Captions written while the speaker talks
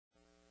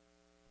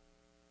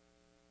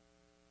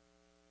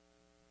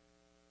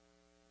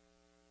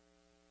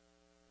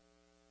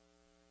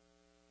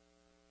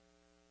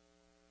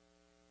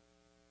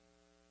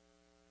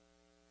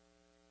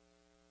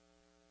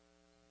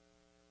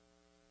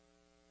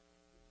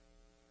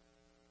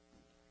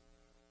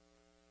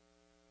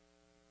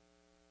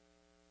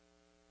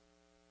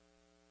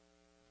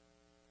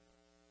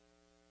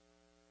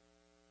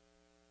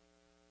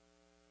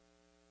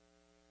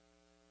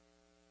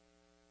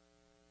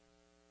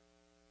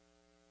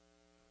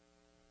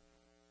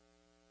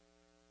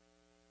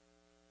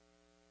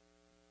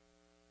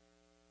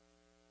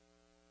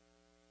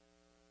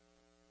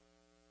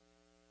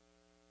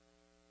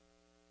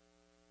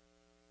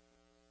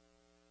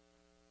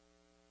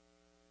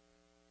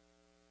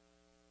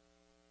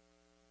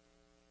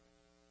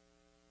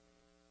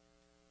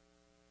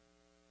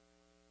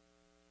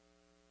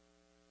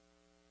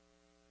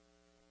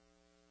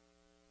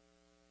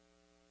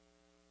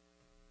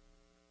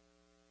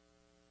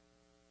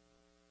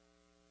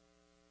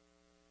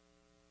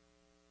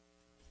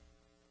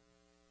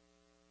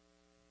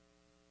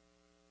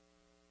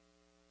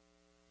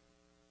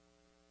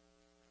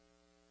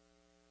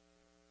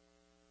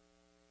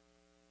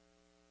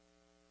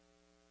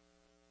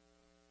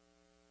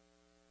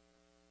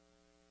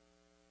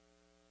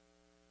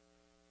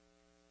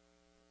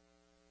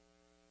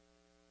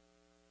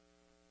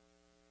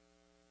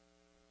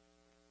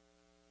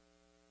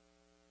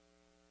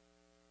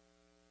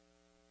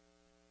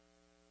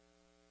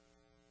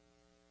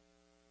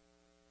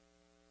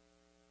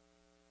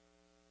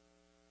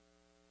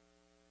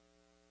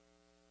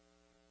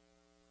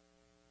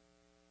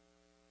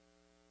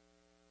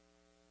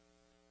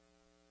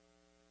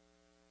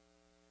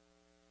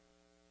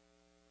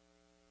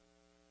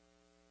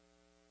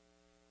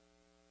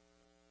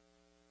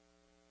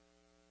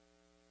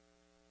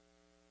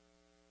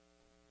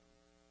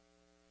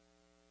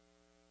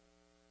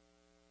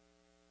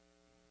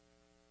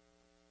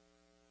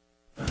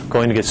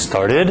going to get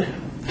started.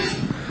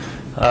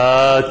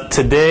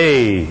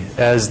 Today,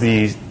 as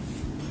the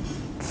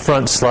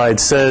front slide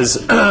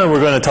says, we're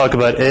going to talk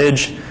about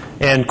edge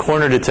and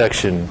corner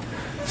detection.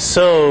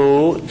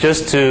 So,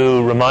 just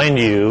to remind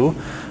you,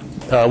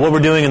 what we're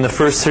doing in the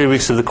first 3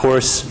 weeks of the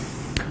course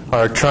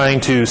are trying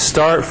to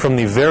start from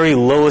the very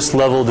lowest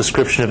level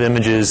description of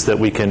images that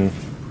we can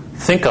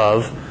think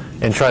of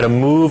and try to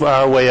move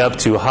our way up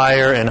to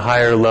higher and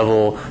higher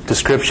level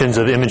descriptions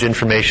of image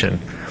information.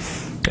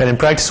 And in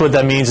practice what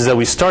that means is that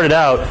we started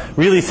out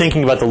really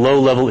thinking about the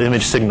low-level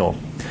image signal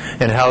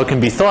and how it can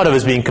be thought of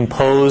as being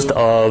composed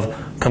of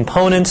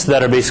components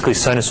that are basically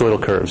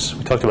sinusoidal curves.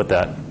 We talked about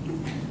that.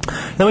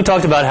 Then we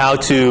talked about how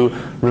to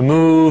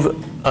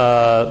remove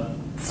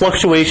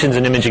fluctuations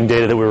in imaging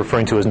data that we're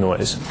referring to as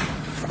noise.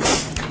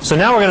 So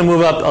now we're going to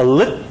move up a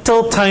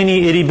little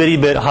tiny itty-bitty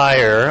bit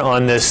higher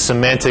on this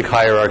semantic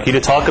hierarchy to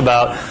talk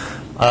about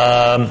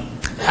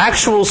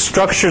actual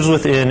structures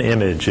within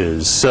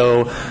images.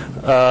 So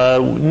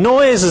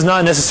noise is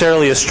not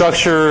necessarily a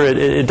structure.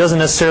 It doesn't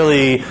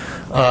necessarily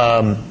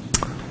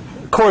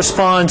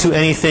correspond to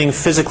anything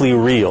physically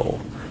real.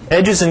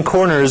 Edges and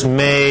corners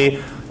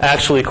may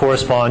actually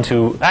correspond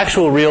to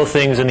actual real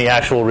things in the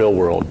actual real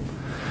world.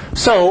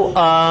 So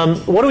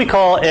what do we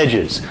call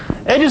edges?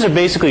 Edges are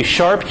basically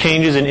sharp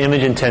changes in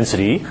image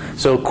intensity.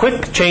 So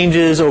quick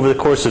changes over the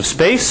course of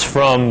space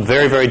from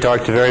very, very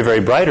dark to very, very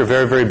bright, or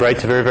very, very bright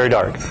to very, very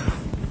dark.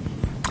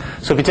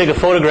 So if you take a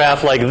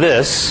photograph like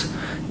this,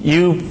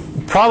 you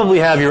probably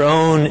have your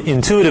own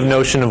intuitive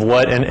notion of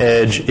what an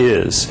edge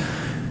is.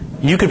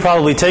 You could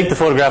probably take the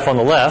photograph on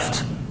the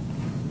left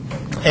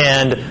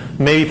and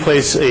maybe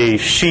place a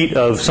sheet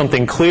of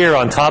something clear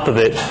on top of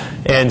it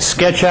and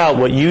sketch out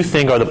what you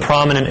think are the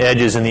prominent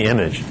edges in the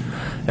image.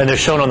 And they're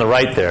shown on the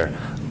right there.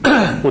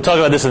 We'll talk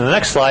about this in the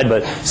next slide,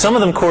 but some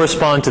of them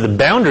correspond to the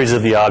boundaries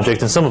of the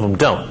object and some of them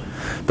don't.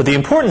 But the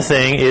important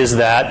thing is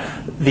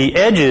that the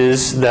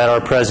edges that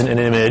are present in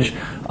an image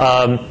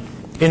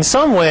in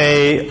some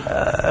way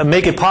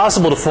make it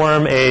possible to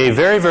form a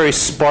very, very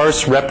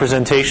sparse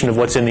representation of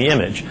what's in the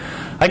image.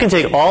 I can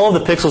take all of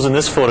the pixels in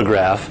this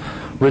photograph,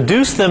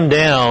 reduce them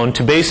down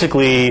to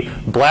basically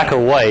black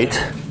or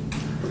white,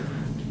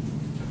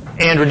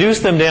 and reduce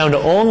them down to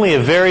only a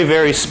very,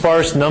 very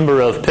sparse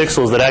number of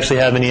pixels that actually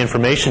have any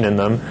information in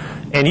them,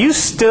 and you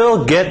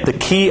still get the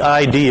key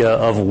idea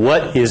of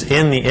what is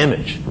in the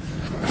image.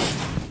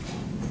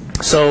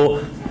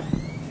 So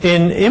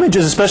in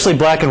images, especially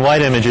black and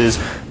white images,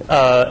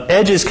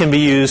 edges can be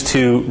used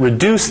to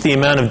reduce the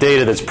amount of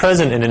data that's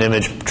present in an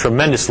image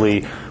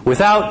tremendously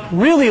without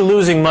really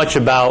losing much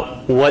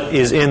about what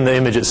is in the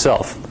image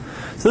itself.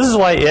 So this is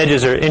why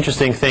edges are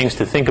interesting things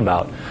to think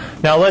about.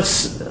 Now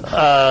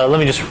let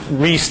me just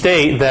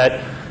restate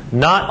that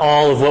not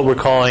all of what we're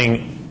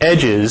calling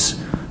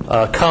edges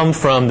come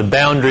from the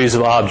boundaries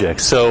of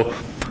objects. So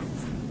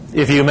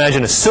if you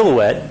imagine a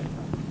silhouette,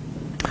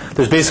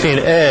 there's basically an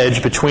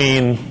edge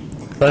between,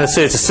 let's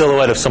say it's a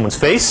silhouette of someone's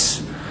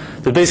face.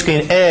 There's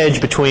basically an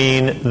edge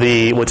between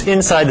what's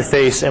inside the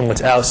face and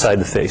what's outside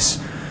the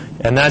face.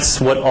 And that's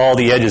what all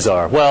the edges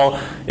are.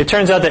 Well, it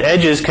turns out that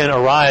edges can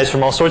arise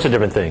from all sorts of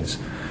different things.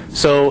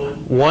 So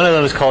one of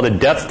them is called a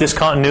depth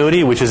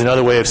discontinuity, which is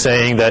another way of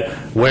saying that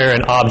where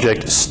an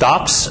object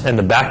stops and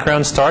the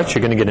background starts,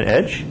 you're going to get an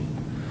edge.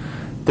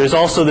 There's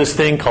also this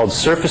thing called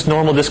surface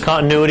normal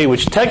discontinuity,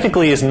 which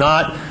technically is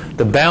not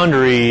the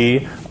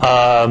boundary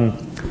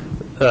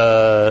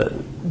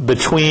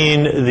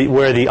between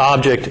where the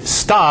object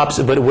stops,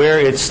 but where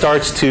it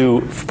starts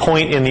to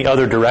point in the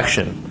other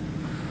direction,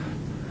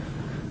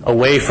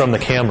 away from the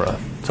camera.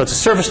 So it's a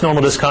surface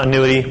normal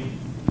discontinuity.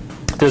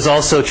 There's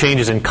also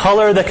changes in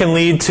color that can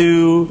lead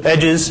to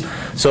edges.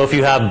 So if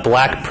you have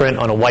black print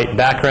on a white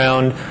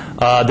background,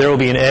 there will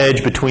be an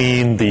edge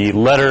between the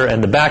letter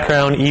and the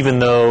background, even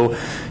though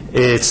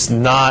it's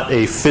not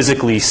a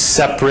physically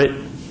separate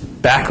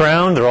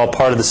background. They're all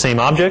part of the same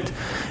object.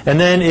 And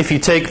then if you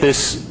take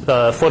this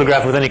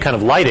photograph with any kind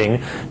of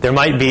lighting, there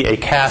might be a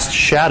cast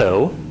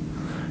shadow.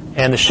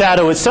 And the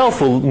shadow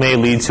itself may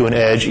lead to an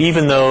edge,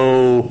 even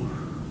though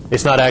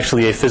it's not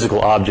actually a physical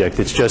object.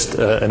 It's just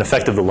an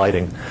effect of the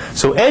lighting.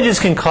 So edges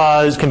can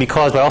be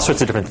caused by all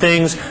sorts of different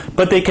things,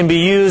 but they can be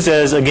used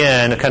as,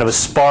 again, a kind of a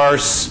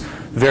sparse,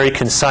 very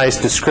concise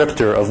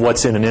descriptor of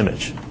what's in an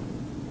image.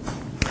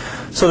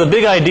 So the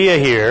big idea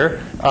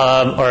here,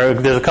 or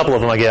there's a couple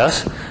of them, I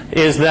guess,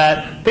 is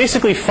that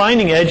basically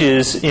finding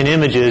edges in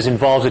images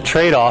involves a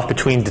trade-off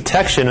between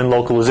detection and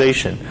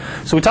localization.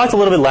 So we talked a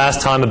little bit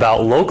last time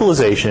about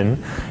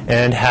localization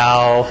and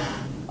how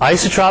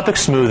isotropic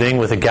smoothing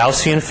with a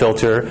Gaussian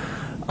filter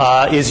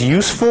is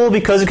useful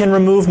because it can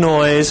remove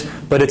noise,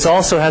 but it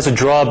also has a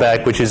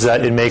drawback, which is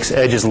that it makes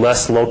edges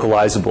less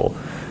localizable.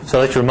 So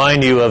I'd like to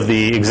remind you of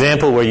the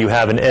example where you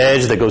have an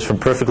edge that goes from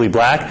perfectly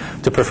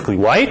black to perfectly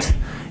white.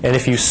 And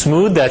if you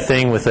smooth that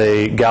thing with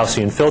a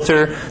Gaussian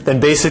filter, then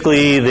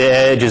basically the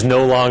edge is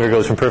no longer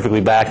goes from perfectly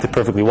black to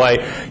perfectly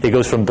white. It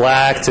goes from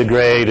black to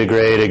gray to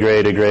gray to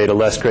gray to gray to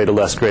less gray to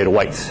less gray to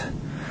white.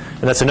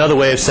 And that's another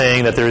way of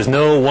saying that there is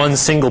no one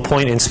single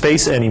point in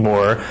space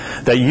anymore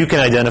that you can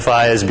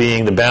identify as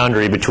being the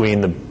boundary between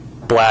the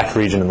black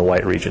region and the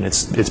white region.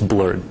 It's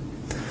blurred.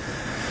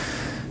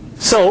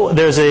 So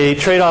there's a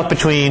trade-off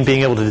between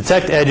being able to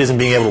detect edges and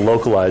being able to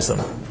localize them.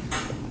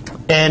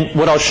 And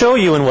what I'll show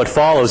you in what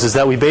follows is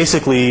that we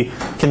basically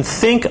can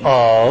think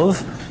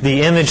of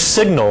the image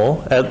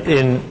signal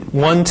in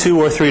 1, 2,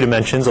 or 3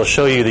 dimensions. I'll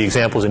show you the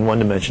examples in 1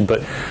 dimension.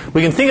 But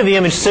we can think of the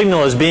image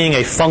signal as being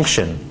a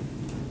function.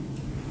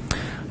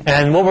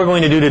 And what we're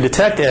going to do to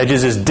detect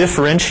edges is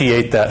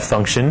differentiate that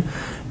function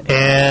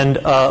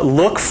and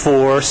look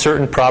for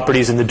certain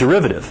properties in the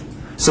derivative.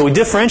 So we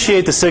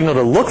differentiate the signal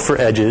to look for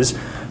edges,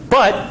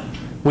 but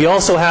we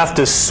also have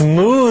to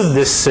smooth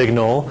this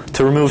signal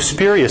to remove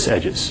spurious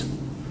edges.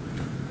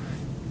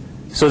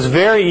 So it's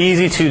very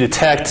easy to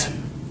detect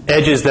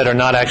edges that are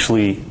not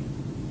actually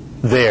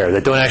there,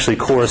 that don't actually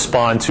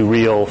correspond to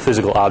real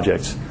physical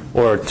objects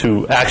or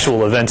to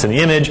actual events in the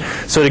image.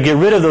 So to get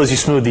rid of those, you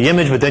smooth the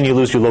image, but then you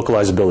lose your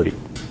localizability.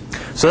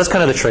 So that's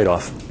kind of the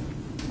trade-off.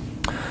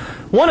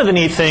 One of the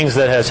neat things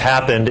that has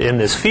happened in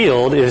this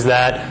field is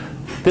that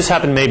this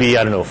happened maybe,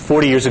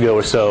 40 years ago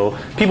or so.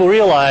 People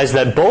realized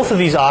that both of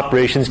these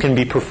operations can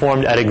be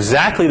performed at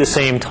exactly the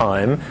same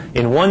time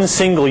in one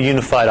single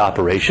unified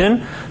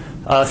operation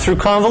through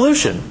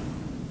convolution.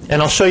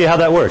 And I'll show you how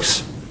that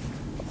works.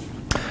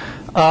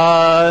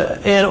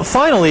 And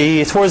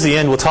finally, towards the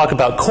end, we'll talk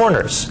about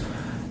corners.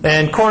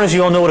 And corners,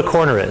 you all know what a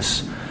corner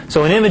is.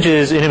 So in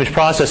image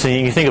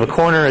processing, you think of a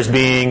corner as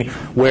being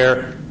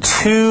where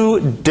two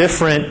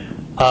different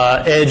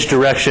edge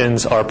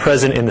directions are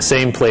present in the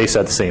same place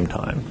at the same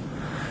time.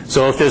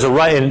 So if there's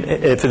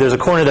a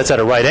corner that's at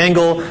a right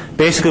angle,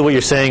 basically what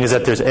you're saying is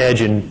that there's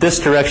edge in this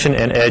direction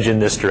and edge in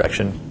this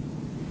direction.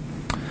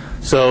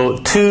 So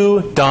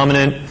two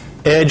dominant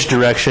edge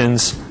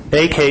directions,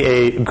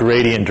 aka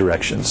gradient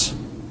directions.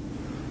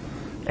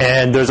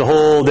 And there's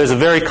a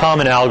very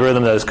common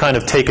algorithm that has kind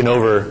of taken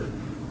over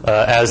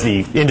as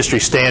the industry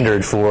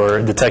standard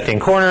for detecting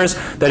corners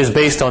that is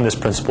based on this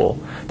principle.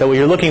 That what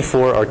you're looking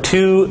for are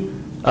two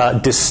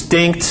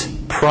distinct,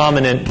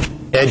 prominent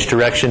edge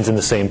directions in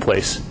the same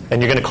place.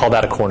 And you're going to call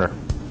that a corner.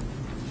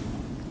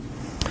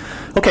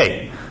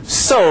 Okay,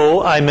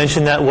 so I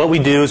mentioned that what we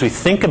do is we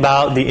think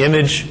about the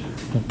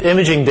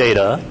imaging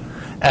data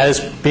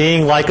as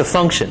being like a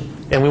function.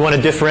 And we want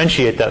to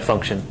differentiate that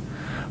function.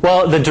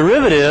 Well, the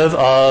derivative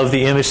of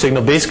the image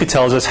signal basically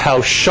tells us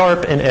how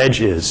sharp an edge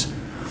is.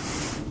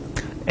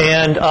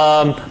 And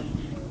one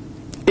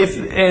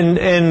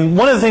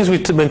of the things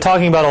we've been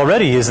talking about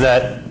already is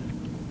that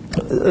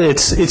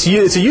it's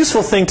a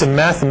useful thing to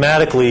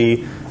mathematically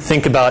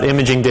think about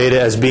imaging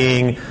data as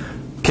being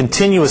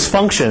continuous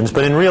functions,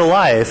 but in real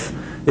life,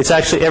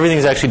 everything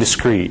is actually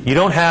discrete. You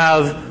don't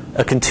have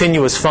a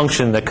continuous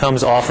function that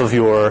comes off of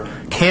your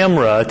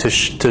camera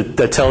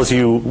that tells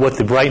you what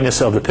the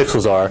brightness of the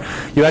pixels are.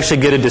 You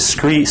actually get a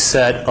discrete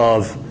set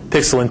of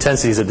pixel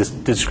intensities at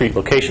discrete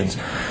locations.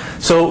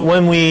 So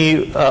when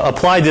we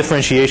apply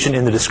differentiation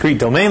in the discrete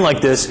domain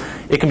like this,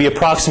 it can be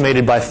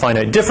approximated by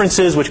finite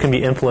differences, which can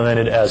be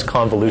implemented as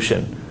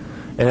convolution.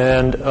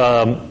 And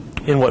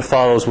in what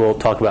follows, we'll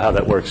talk about how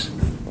that works.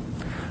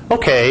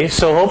 Okay,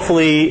 so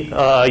hopefully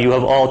you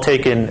have all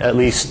taken at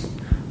least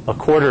a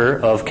quarter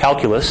of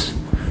calculus,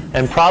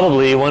 and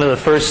probably one of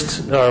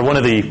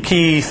the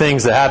key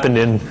things that happened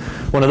in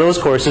one of those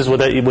courses was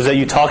that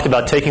you talked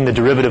about taking the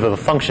derivative of a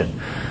function.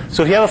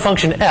 So if you have a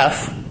function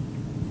f,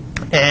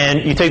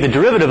 and you take the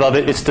derivative of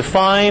it, it's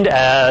defined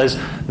as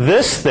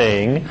this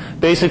thing,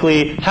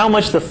 basically how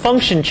much the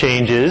function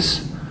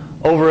changes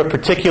over a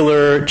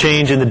particular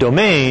change in the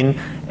domain,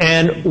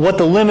 and what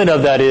the limit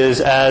of that is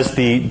as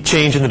the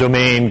change in the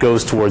domain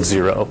goes towards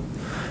 0.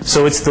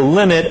 So it's the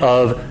limit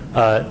of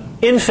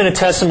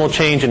infinitesimal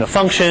change in a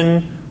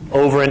function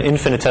over an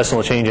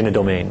infinitesimal change in a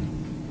domain.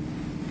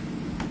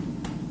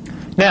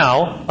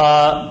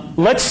 Now,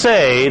 let's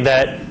say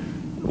that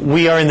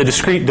we are in the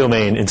discrete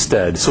domain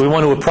instead. So we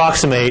want to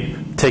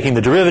approximate taking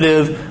the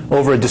derivative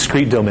over a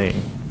discrete domain.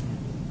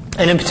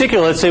 And in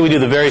particular, let's say we do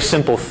the very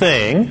simple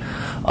thing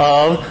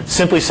of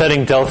simply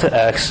setting delta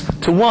x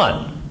to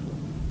 1.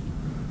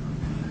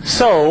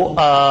 So,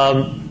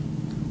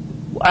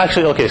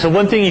 so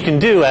one thing you can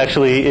do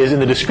actually is in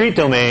the discrete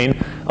domain,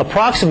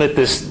 approximate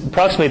this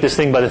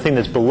thing by the thing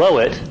that's below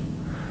it,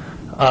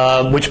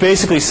 which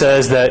basically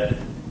says that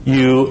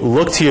you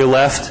look to your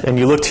left and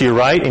you look to your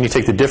right and you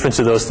take the difference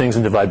of those things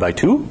and divide by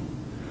 2.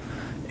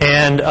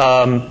 And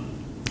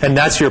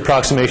that's your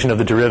approximation of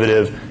the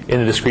derivative in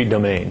the discrete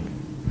domain.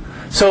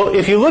 So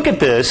if you look at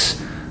this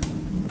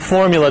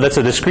formula that's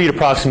a discrete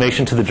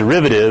approximation to the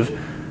derivative,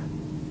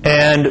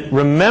 and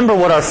remember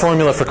what our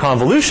formula for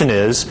convolution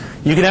is,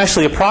 you can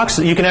actually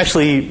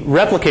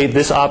replicate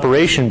this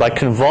operation by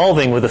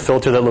convolving with a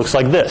filter that looks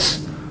like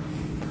this.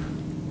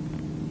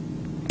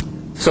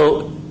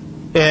 So,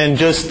 and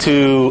just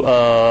to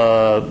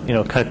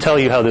kind of tell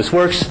you how this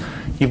works,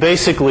 you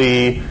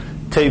basically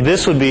take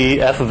this would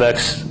be f of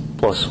x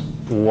plus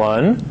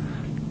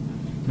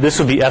 1. This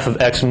would be f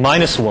of x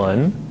minus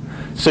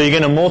 1. So you're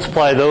going to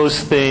multiply those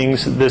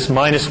things, this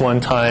minus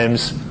 1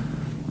 times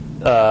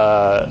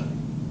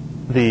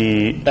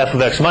the f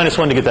of x minus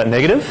 1 to get that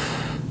negative.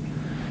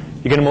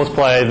 You're going to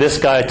multiply this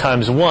guy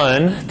times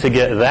 1 to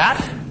get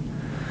that.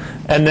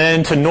 And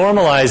then to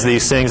normalize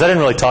these things, I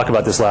didn't really talk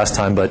about this last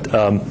time, but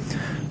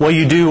what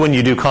you do when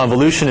you do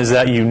convolution is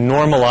that you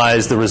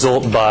normalize the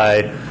result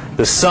by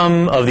the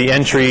sum of the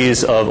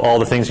entries of all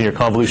the things in your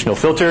convolutional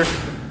filter,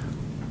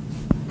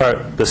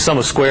 or the sum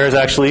of squares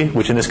actually,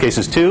 which in this case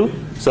is 2.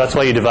 So that's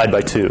why you divide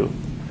by 2.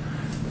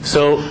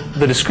 So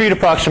the discrete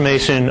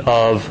approximation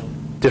of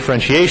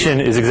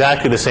differentiation is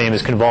exactly the same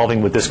as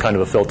convolving with this kind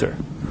of a filter.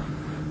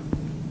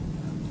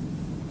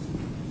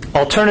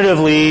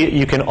 Alternatively,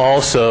 you can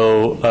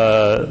also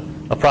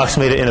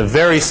approximate it in a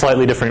very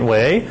slightly different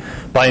way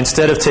by,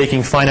 instead of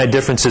taking finite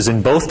differences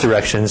in both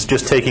directions,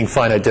 just taking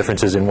finite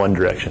differences in one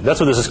direction. That's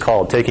what this is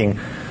called,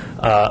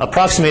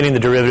 approximating the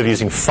derivative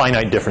using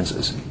finite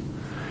differences.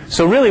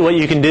 So really what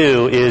you can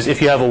do is,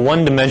 if you have a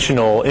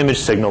one-dimensional image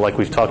signal like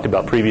we've talked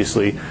about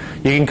previously,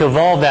 you can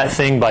convolve that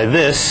thing by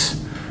this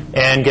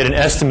and get an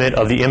estimate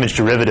of the image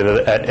derivative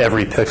at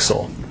every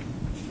pixel.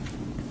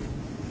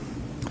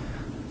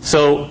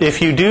 So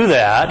if you do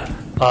that,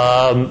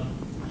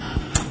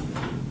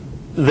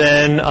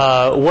 then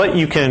what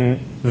you can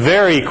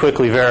very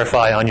quickly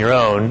verify on your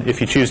own,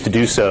 if you choose to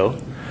do so,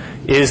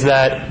 is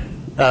that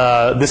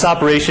this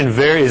operation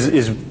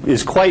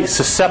is quite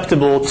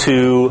susceptible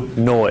to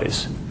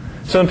noise.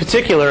 So in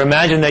particular,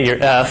 imagine that your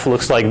f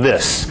looks like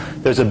this.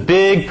 There's a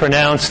big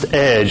pronounced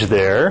edge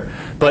there,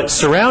 but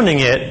surrounding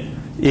it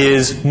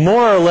is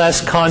more or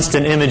less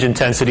constant image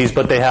intensities,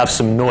 but they have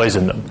some noise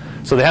in them.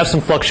 So they have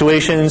some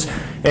fluctuations,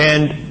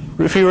 and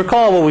if you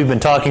recall what we've been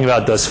talking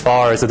about thus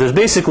far is that there's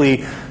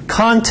basically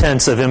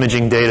contents of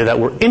imaging data that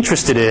we're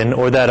interested in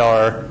or that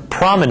are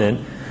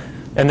prominent,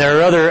 and there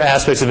are other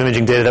aspects of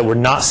imaging data that we're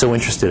not so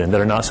interested in, that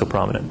are not so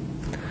prominent.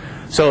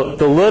 So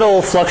the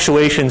little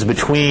fluctuations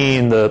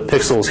between the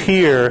pixels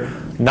here,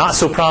 not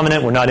so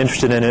prominent, we're not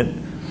interested in it.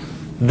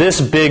 This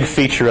big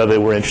feature of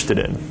it we're interested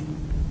in.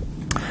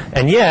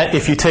 And yet,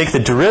 if you take the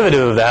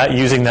derivative of that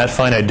using that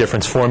finite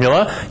difference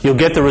formula, you'll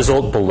get the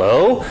result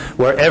below,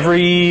 where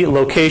every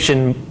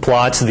location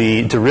plots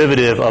the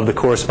derivative of the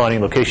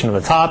corresponding location on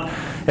the top.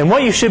 And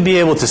what you should be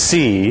able to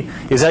see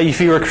is that if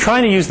you were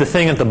trying to use the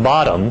thing at the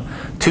bottom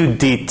to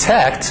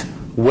detect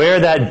where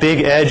that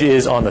big edge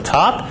is on the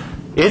top,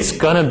 it's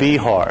going to be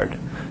hard.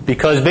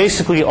 Because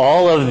basically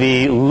all of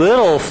the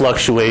little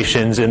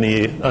fluctuations on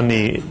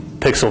the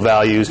pixel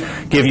values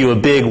give you a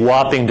big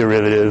whopping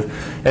derivative,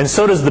 and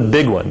so does the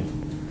big one.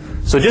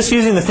 So just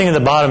using the thing at the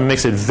bottom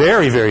makes it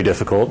very, very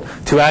difficult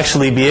to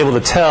actually be able to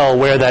tell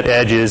where that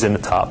edge is in the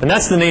top. And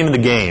that's the name of the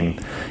game,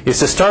 is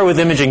to start with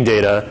imaging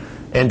data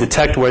and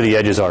detect where the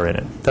edges are in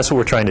it. That's what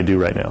we're trying to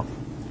do right now.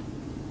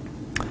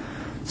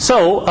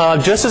 So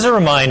just as a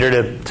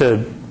reminder to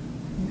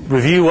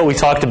review what we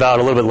talked about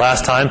a little bit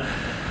last time,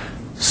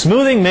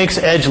 smoothing makes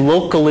edge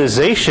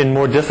localization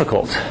more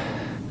difficult.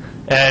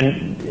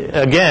 And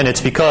again,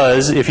 it's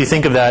because if you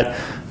think of that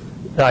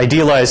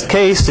idealized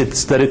case,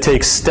 it's that it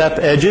takes step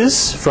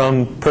edges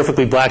from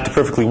perfectly black to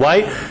perfectly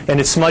white, and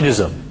it smudges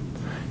them.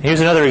 Here's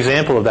another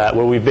example of that,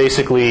 where we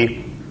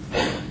basically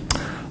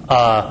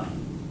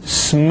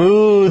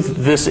smooth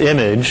this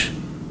image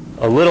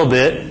a little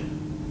bit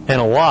and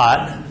a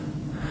lot,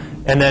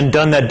 and then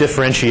done that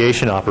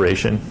differentiation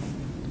operation.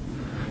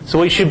 So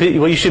what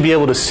you should be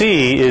able to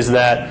see is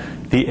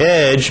that the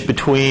edge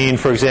between,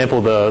 for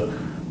example, the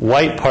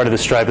white part of the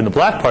stripe and the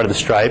black part of the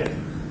stripe,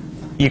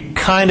 you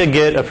kind of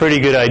get a pretty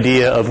good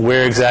idea of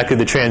where exactly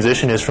the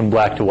transition is from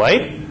black to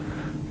white.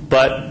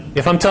 But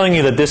if I'm telling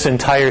you that this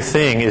entire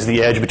thing is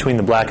the edge between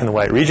the black and the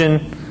white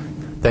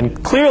region, then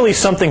clearly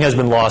something has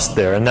been lost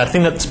there. And that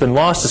thing that's been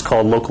lost is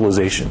called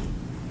localization.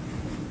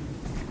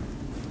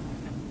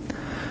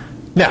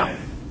 Now,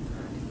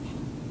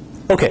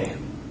 okay,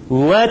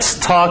 let's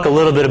talk a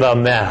little bit about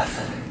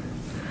math.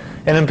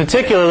 And in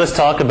particular, let's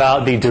talk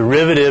about the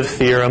derivative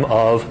theorem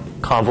of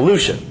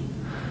convolution.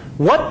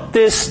 What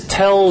this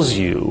tells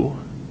you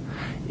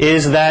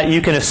is that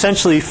you can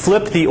essentially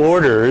flip the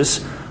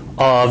orders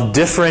of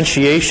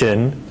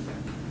differentiation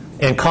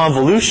and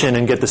convolution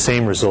and get the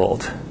same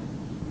result.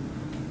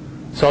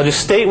 So I'll just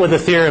state what the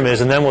theorem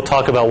is, and then we'll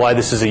talk about why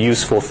this is a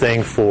useful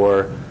thing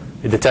for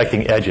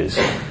detecting edges.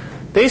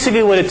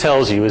 Basically what it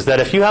tells you is that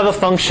if you have a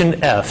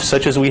function f,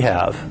 such as we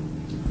have,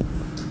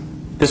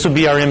 this would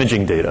be our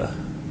imaging data.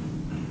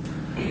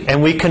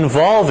 And we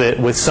convolve it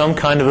with some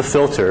kind of a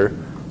filter,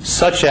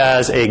 such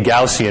as a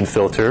Gaussian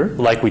filter,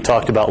 like we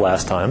talked about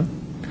last time.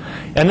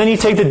 And then you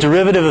take the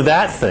derivative of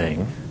that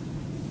thing.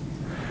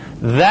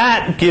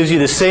 That gives you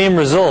the same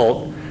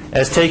result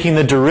as taking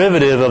the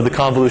derivative of the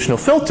convolutional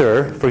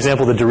filter, for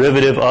example, the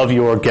derivative of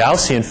your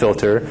Gaussian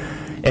filter,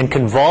 and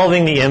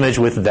convolving the image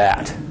with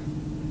that.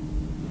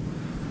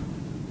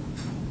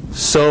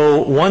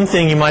 So one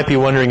thing you might be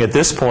wondering at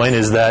this point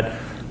is that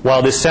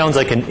while this sounds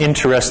like an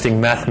interesting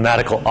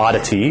mathematical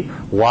oddity,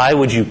 why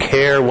would you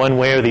care one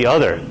way or the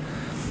other?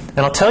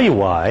 And I'll tell you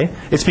why.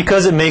 It's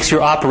because it makes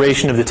your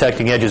operation of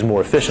detecting edges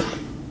more efficient.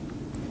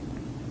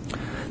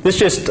 This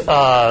just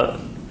kind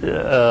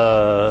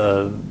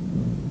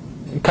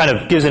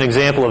of gives an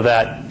example of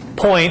that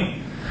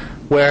point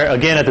where,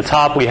 again, at the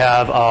top we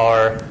have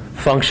our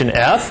function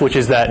f, which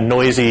is that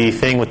noisy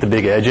thing with the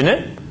big edge in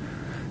it.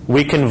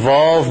 We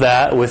convolve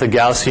that with a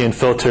Gaussian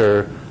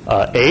filter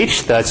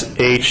h, that's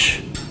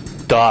h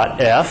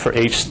dot f or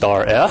h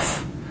star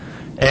f.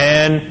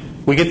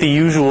 And we get the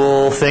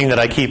usual thing that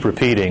I keep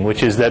repeating,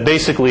 which is that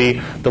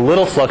basically the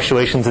little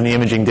fluctuations in the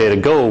imaging data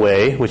go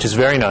away, which is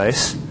very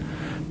nice.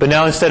 But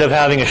now instead of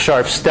having a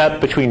sharp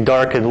step between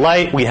dark and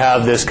light, we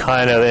have this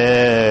kind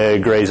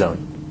of gray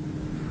zone.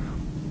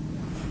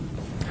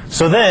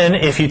 So then,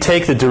 if you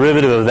take the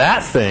derivative of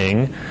that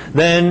thing,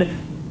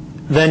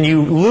 then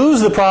you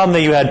lose the problem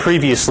that you had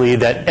previously,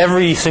 that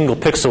every single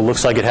pixel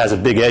looks like it has a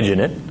big edge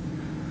in it.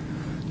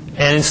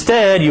 And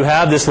instead, you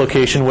have this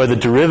location where the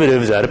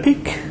derivative is at a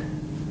peak.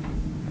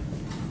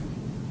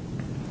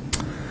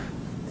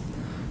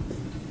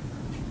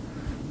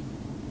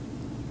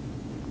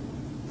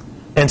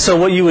 And so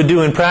what you would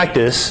do in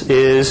practice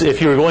is,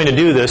 if you were going to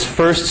do this,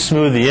 first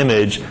smooth the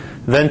image,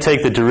 then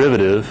take the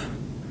derivative.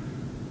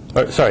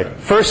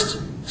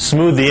 First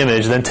smooth the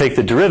image, then take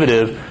the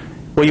derivative.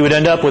 What you would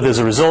end up with is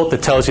a result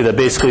that tells you that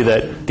basically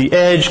that the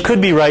edge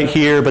could be right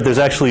here, but there's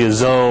actually a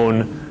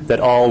zone that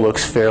all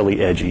looks fairly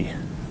edgy.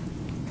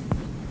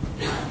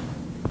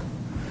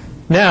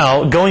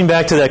 Now, going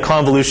back to that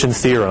convolution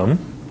theorem,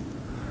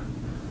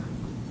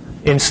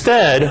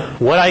 instead,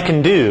 what I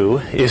can do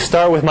is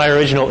start with my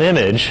original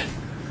image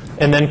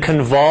and then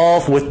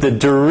convolve with the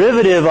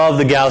derivative of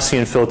the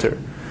Gaussian filter.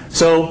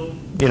 So,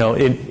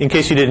 in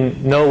case you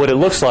didn't know what it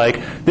looks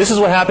like, this is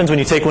what happens when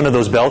you take one of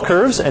those bell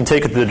curves and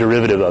take the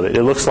derivative of it.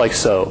 It looks like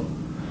so.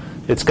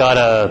 It's got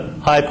a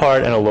high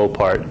part and a low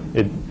part.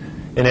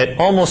 And it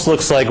almost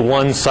looks like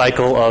one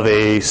cycle of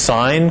a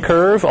sine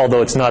curve,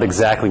 although it's not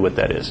exactly what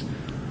that is.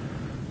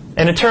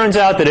 And it turns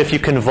out that if you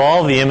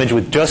convolve the image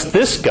with just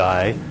this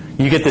guy,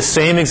 you get the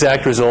same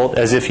exact result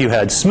as if you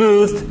had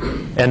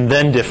smoothed and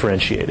then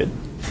differentiated.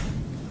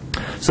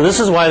 So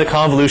this is why the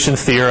convolution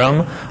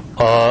theorem,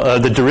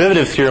 the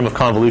derivative theorem of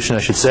convolution, I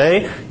should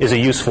say, is a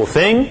useful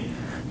thing,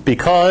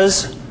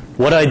 because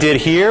what I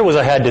did here was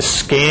I had to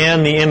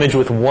scan the image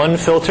with one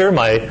filter,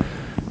 my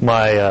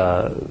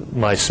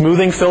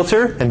smoothing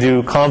filter, and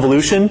do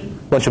convolution,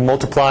 a bunch of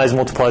multiplies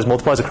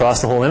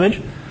across the whole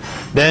image.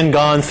 Then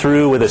gone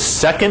through with a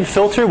second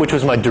filter, which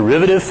was my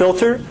derivative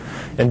filter,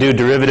 and do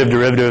derivative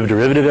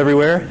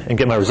everywhere and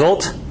get my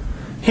result.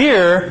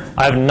 Here,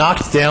 I've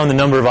knocked down the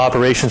number of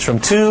operations from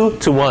 2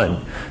 to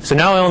 1. So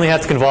now I only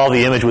have to convolve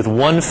the image with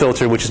one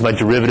filter, which is my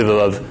derivative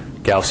of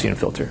Gaussian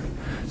filter.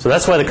 So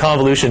that's why the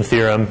convolution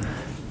theorem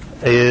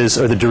is,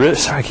 or the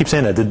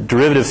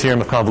derivative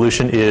theorem of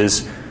convolution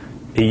is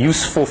a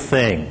useful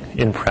thing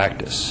in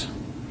practice.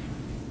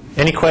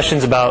 Any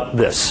questions about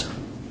this?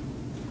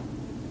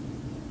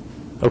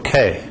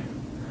 Okay.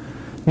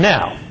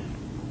 Now,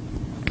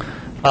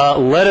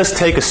 let us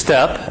take a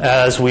step,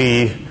 as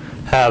we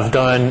have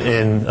done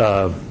in,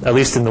 at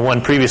least in the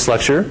one previous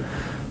lecture,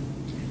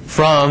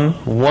 from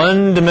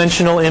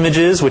one-dimensional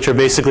images, which are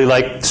basically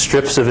like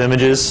strips of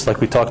images, like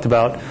we talked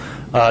about,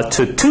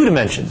 to 2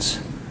 dimensions.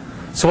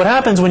 So what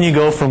happens when you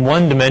go from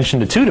 1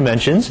 dimension to 2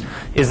 dimensions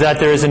is that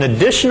there is an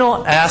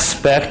additional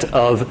aspect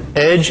of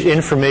edge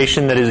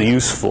information that is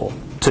useful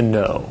to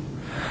know.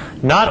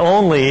 Not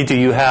only do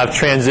you have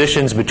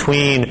transitions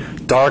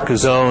between dark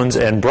zones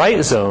and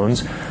bright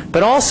zones,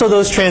 but also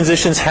those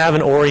transitions have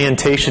an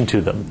orientation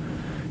to them.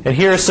 And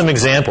here are some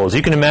examples.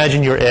 You can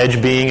imagine your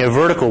edge being a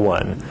vertical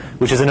one,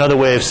 which is another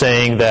way of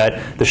saying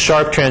that the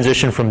sharp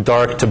transition from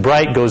dark to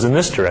bright goes in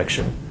this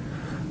direction.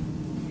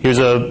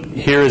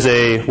 Here is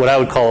a what I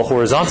would call a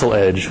horizontal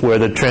edge, where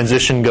the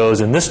transition goes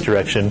in this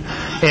direction.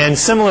 And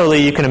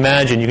similarly, you can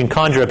imagine, you can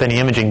conjure up any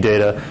imaging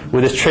data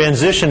where this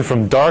transition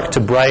from dark to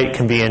bright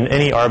can be in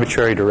any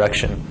arbitrary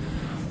direction.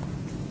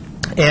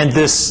 And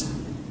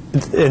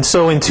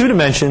so in 2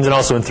 dimensions, and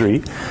also in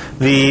 3,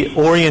 the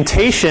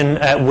orientation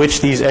at which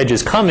these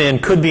edges come in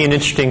could be an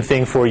interesting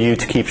thing for you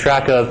to keep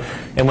track of.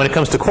 And when it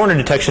comes to corner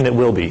detection, it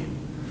will be.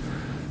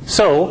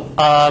 So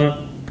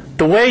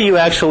the way you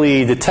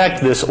actually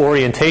detect this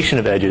orientation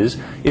of edges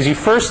is you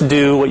first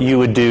do what you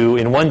would do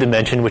in 1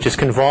 dimension, which is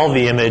convolve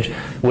the image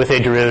with a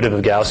derivative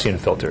of Gaussian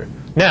filter.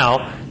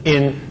 Now,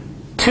 in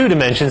 2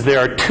 dimensions, there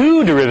are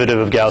 2 derivative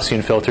of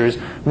Gaussian filters,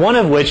 one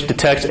of which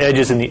detects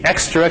edges in the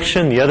x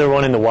direction, the other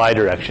one in the y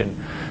direction.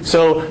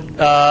 So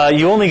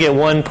you only get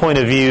one point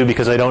of view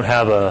because I don't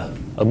have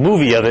a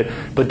movie of it,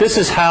 but this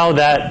is how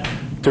that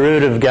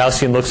derivative of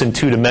Gaussian looks in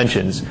 2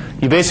 dimensions.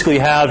 You basically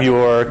have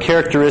your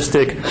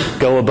characteristic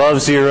go above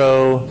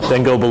 0,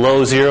 then go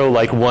below 0,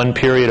 like one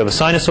period of a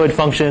sinusoid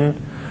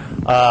function,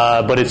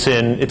 but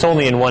it's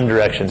only in one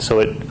direction,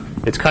 so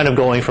it's kind of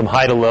going from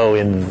high to low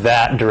in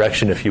that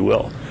direction, if you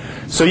will.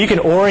 So you can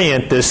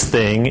orient this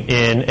thing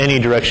in any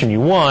direction you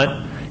want,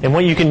 and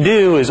what you can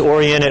do is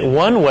orient it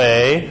one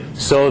way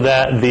so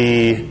that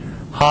the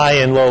high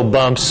and low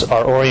bumps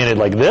are oriented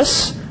like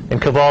this,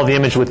 and convolve the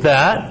image with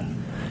that,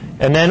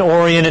 and then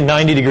orient it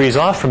 90 degrees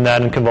off from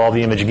that and convolve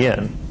the image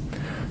again.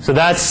 So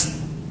that's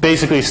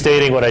basically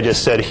stating what I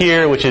just said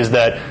here, which is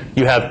that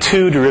you have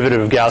two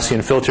derivative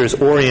Gaussian filters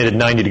oriented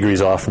 90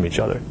 degrees off from each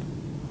other.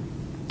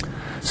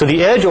 So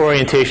the edge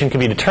orientation can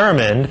be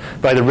determined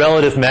by the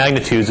relative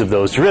magnitudes of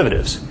those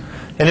derivatives.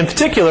 And in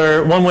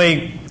particular, one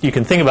way you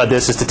can think about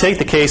this is to take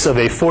the case of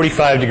a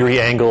 45-degree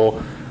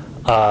angle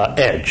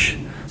edge.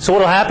 So what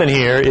will happen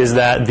here is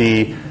that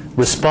the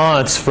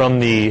response from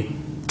the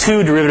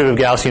two derivative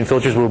Gaussian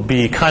filters will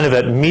be kind of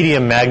at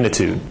medium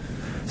magnitude.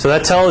 So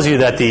that tells you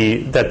that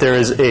there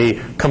is a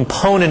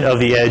component of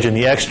the edge in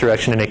the x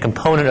direction and a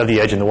component of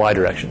the edge in the y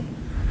direction.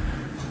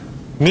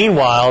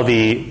 Meanwhile,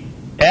 the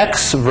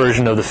x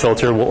version of the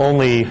filter will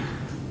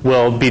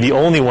be the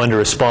only one to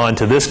respond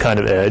to this kind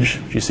of edge,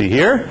 which you see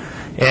here,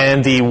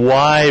 and the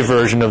y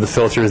version of the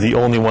filter is the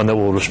only one that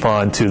will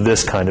respond to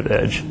this kind of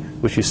edge,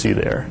 which you see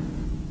there.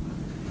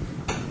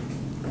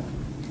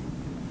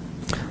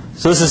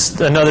 So this is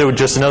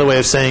just another way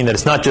of saying that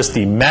it's not just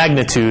the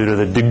magnitude or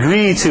the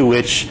degree to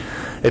which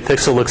a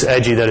pixel looks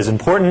edgy that is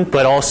important,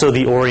 but also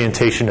the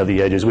orientation of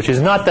the edges, which is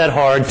not that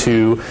hard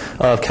to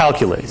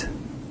calculate.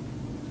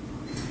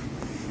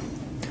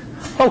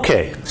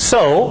 Okay,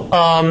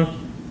 so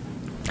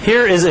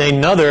here is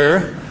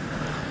another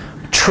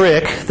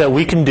trick that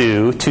we can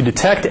do to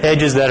detect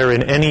edges that are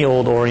in any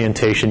old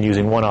orientation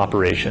using one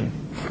operation.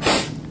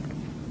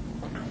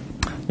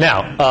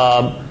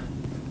 Now,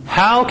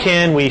 how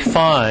can we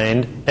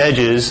find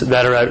edges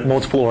that are at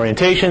multiple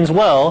orientations?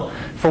 Well,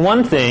 for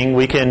one thing,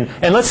 we can,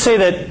 and let's say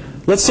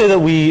that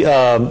we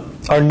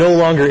are no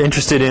longer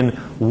interested in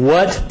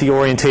what the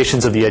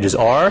orientations of the edges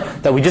are,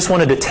 that we just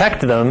want to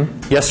detect them,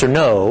 yes or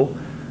no,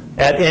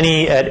 at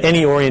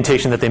any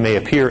orientation that they may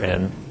appear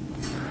in.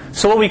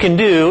 So what we can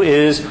do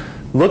is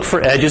look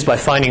for edges by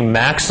finding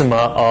maxima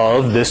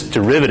of this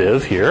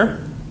derivative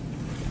here,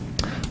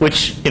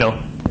 which,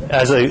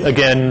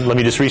 again, let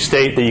me just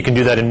restate that you can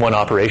do that in one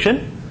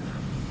operation.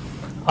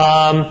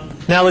 Now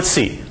let's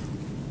see.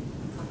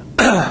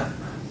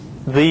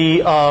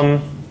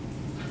 The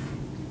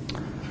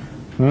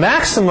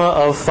maxima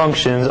of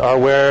functions are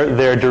where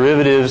their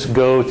derivatives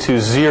go to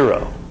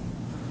 0.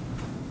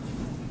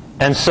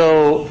 And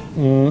so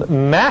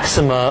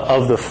maxima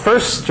of the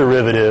first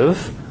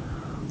derivative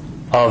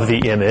of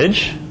the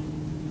image,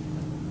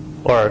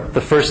 or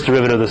the first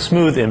derivative of the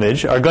smooth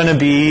image, are going to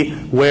be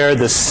where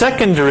the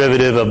second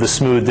derivative of the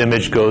smooth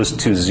image goes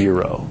to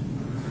 0.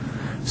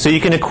 So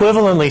you can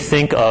equivalently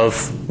think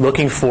of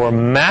looking for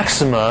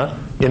maxima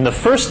in the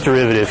first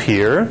derivative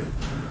here,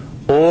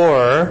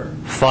 or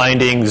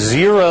finding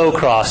 0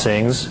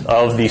 crossings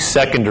of the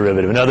second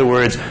derivative. In other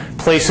words,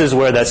 places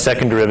where that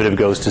second derivative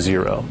goes to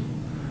 0.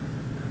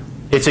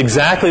 It's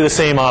exactly the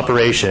same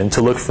operation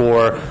to look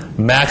for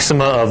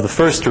maxima of the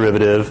first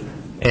derivative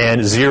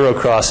and 0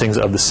 crossings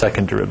of the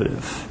second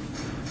derivative.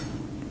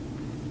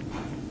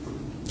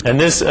 And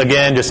this,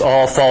 again, just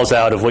all falls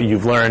out of what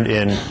you've learned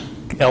in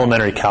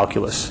elementary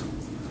calculus.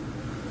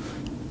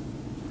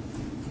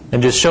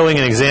 And just showing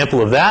an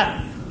example of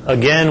that,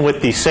 again,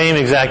 with the same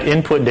exact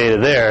input data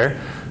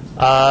there,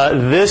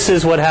 this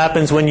is what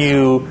happens when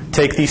you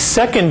take the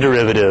second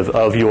derivative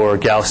of your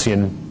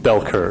Gaussian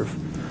bell curve.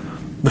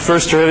 The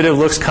first derivative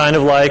looks kind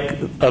of like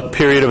a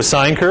period of a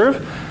sine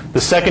curve.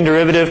 The second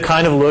derivative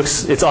kind of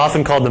looks, it's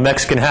often called the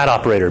Mexican hat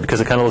operator because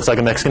it kind of looks like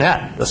a Mexican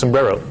hat, a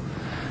sombrero.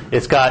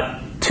 It's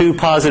got two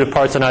positive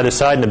parts on either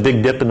side and a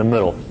big dip in the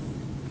middle.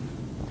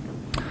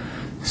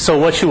 So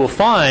what you will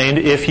find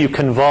if you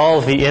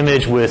convolve the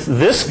image with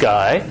this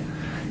guy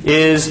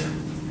is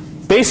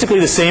basically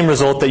the same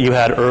result that you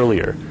had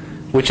earlier,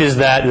 which is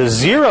that the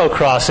 0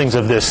 crossings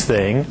of this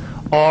thing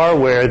are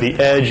where the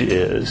edge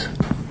is.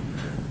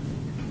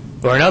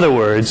 Or in other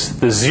words,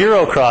 the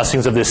 0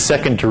 crossings of this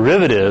second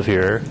derivative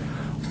here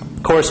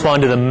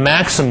correspond to the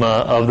maxima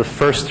of the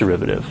first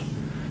derivative.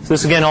 So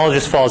this, again, all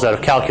just falls out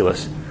of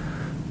calculus.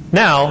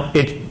 Now,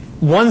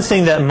 one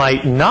thing that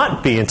might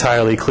not be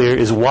entirely clear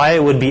is why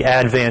it would be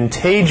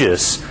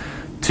advantageous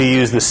to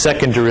use the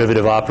second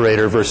derivative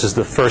operator versus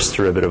the first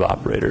derivative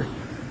operator.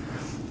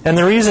 And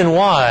the reason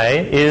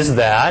why is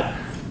that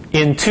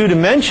in 2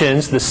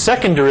 dimensions, the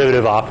second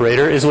derivative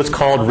operator is what's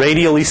called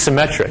radially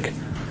symmetric.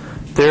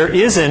 There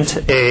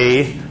isn't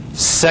a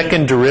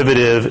second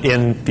derivative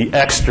in the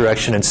x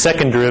direction and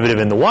second derivative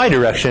in the y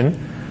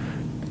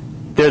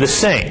direction. They're the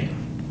same.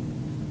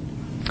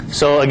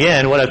 So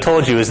again, what I've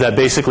told you is that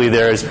basically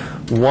there's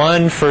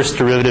one first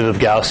derivative of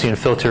Gaussian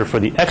filter for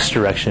the x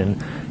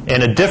direction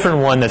and a different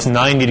one that's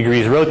 90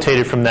 degrees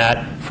rotated from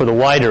that for the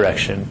y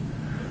direction.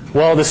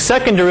 Well, the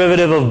second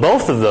derivative of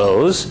both of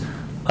those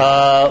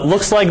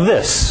looks like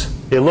this.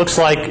 It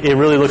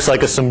really looks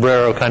like a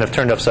sombrero kind of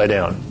turned upside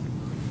down.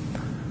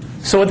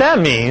 So what that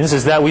means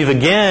is that we've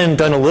again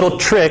done a little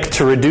trick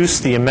to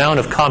reduce the amount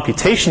of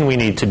computation we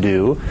need to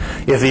do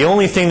if the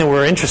only thing that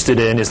we're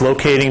interested in is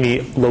locating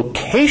the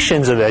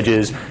locations of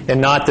edges and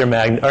not their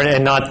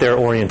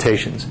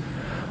orientations.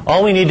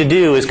 All we need to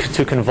do is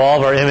to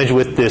convolve our image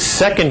with this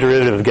second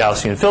derivative of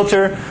Gaussian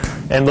filter,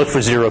 and look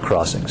for zero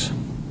crossings.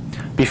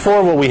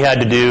 Before, what we had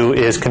to do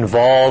is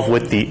convolve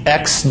with the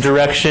x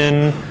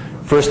direction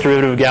first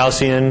derivative of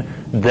Gaussian,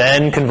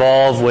 then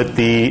convolve with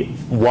the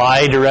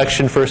y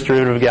direction first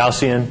derivative of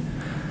Gaussian.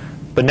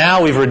 But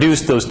now we've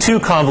reduced those two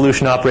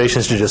convolution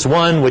operations to just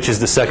one, which is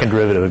the second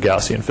derivative of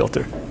Gaussian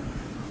filter.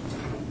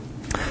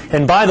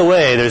 And by the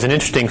way, there's an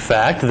interesting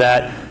fact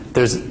that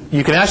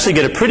you can actually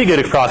get a pretty good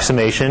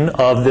approximation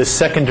of this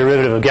second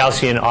derivative of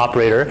Gaussian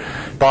operator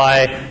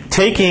by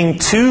taking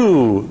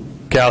two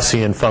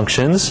Gaussian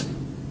functions,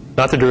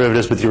 not the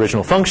derivatives but the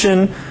original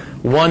function,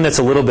 one that's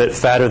a little bit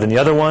fatter than the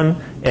other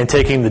one, and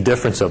taking the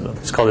difference of them.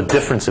 It's called a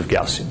difference of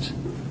Gaussians.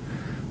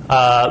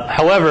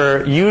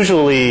 However,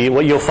 usually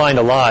what you'll find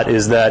a lot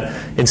is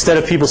that instead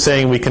of people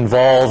saying we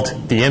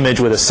convolved the image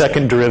with a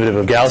second derivative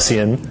of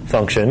Gaussian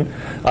function,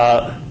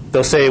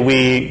 they'll say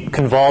we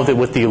convolved it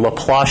with the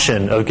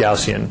Laplacian of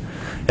Gaussian.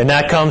 And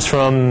that comes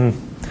from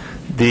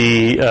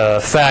the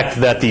fact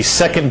that the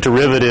second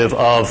derivative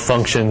of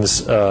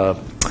functions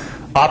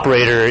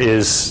operator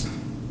is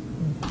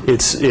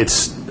it's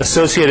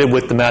associated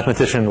with the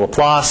mathematician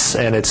Laplace,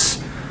 and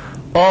it's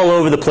all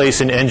over the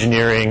place in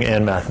engineering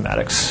and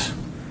mathematics.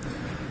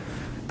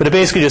 But it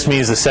basically just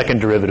means the second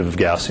derivative of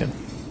Gaussian.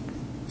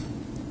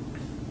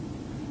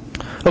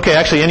 Okay,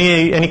 actually,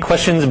 any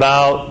questions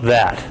about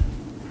that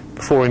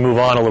before we move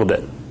on a little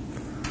bit?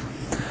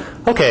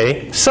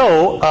 Okay,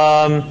 so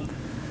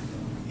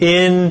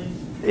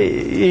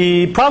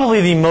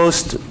probably the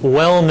most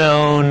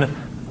well-known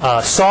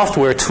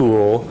software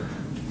tool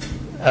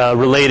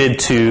related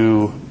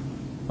to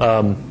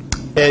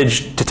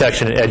edge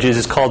detection at edges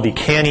is called the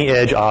Canny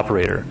edge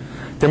operator.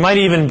 There might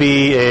even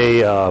be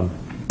a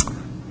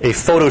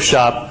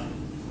Photoshop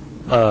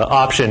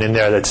option in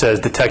there that says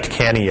detect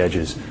Canny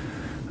edges.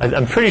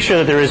 I'm pretty sure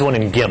that there is one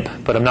in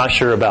GIMP, but I'm not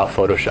sure about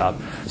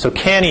Photoshop. So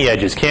Canny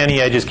edges,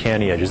 Canny edges,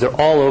 Canny edges. They're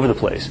all over the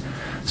place.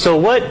 So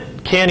what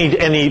Canny,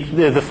 and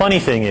the funny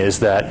thing is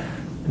that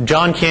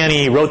John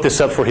Canny wrote this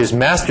up for his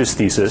master's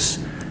thesis,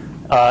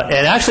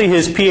 and actually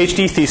his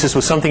PhD thesis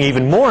was something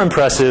even more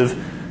impressive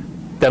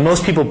that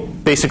most people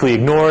basically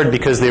ignored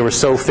because they were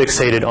so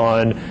fixated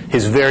on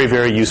his very,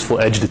 very useful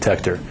edge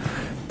detector.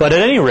 But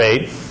at any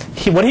rate,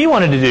 what he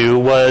wanted to do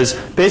was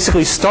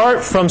basically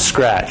start from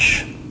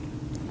scratch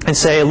and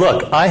say,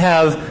 look, I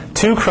have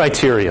two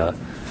criteria.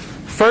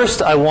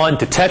 First, I want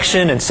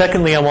detection, and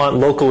secondly, I want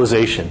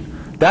localization.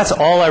 That's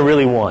all I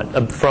really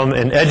want from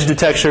an edge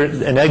detector.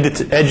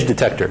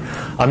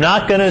 I'm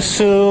not going to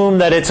assume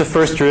that it's a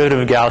first derivative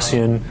of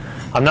Gaussian.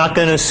 I'm not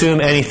going to assume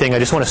anything. I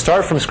just want to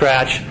start from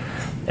scratch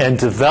and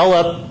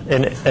develop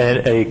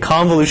a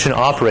convolution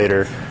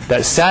operator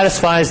that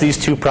satisfies these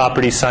two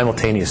properties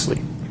simultaneously.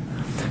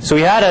 So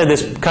we had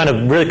this kind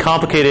of really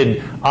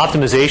complicated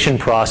optimization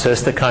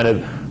process that kind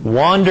of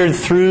wandered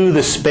through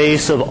the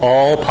space of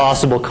all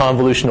possible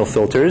convolutional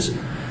filters,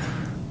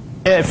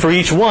 and for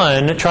each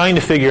one trying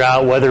to figure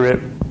out whether it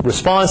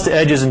responds to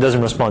edges and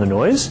doesn't respond to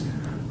noise,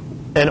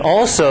 and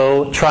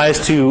also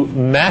tries to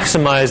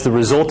maximize the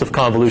result of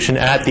convolution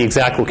at the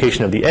exact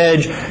location of the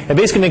edge, and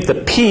basically make the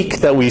peak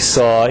that we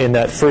saw in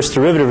that first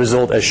derivative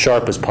result as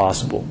sharp as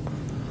possible.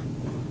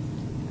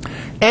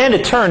 And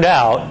it turned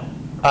out,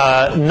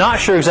 not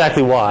sure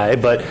exactly why,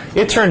 but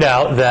it turned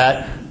out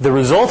that the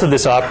result of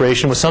this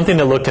operation was something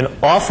that looked an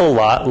awful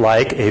lot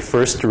like a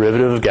first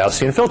derivative of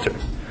Gaussian filter.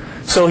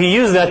 So he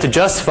used that to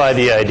justify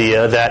the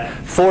idea that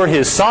for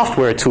his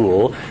software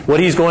tool, what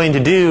he's going to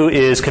do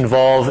is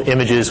convolve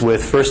images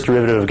with first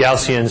derivative of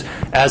Gaussians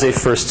as a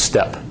first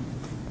step.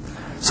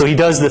 So he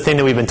does the thing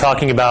that we've been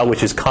talking about,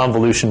 which is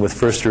convolution with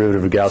first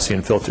derivative of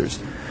Gaussian filters.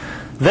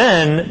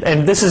 Then,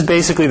 and this is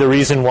basically the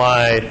reason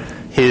why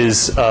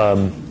his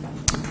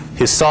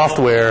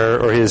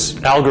software or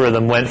his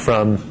algorithm went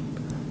from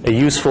a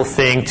useful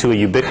thing to a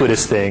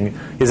ubiquitous thing,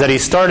 is that he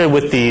started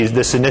with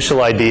this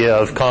initial idea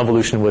of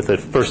convolution with a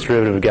first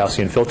derivative of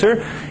Gaussian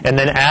filter, and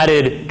then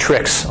added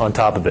tricks on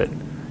top of it.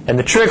 And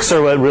the tricks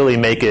are what really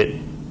make it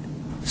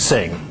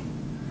sing.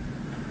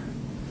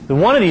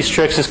 And one of these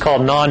tricks is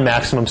called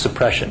non-maximum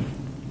suppression.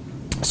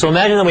 So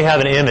imagine that we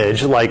have an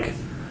image like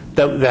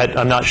that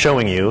I'm not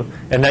showing you,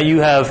 and that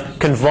you have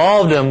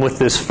convolved them with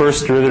this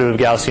first derivative of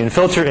Gaussian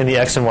filter in the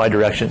x and y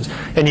directions,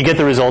 and you get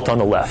the result on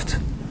the left.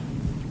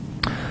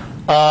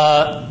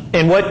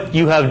 And what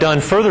you have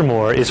done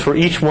furthermore is for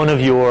each one of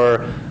your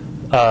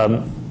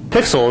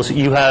pixels,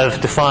 you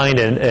have defined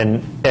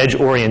an edge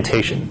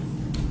orientation.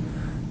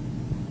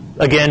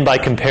 Again, by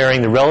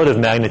comparing the relative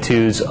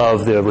magnitudes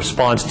of the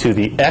response to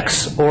the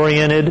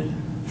x-oriented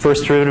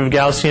first derivative of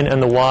Gaussian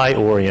and the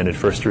y-oriented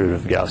first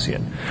derivative of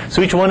Gaussian.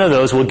 So each one of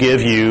those will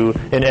give you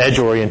an edge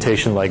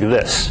orientation like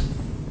this.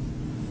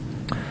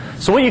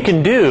 So what you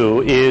can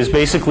do is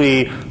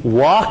basically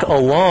walk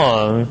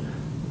along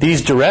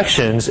these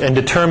directions and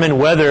determine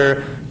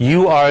whether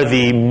you are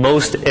the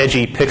most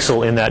edgy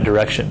pixel in that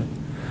direction.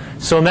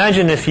 So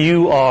imagine if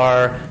you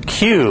are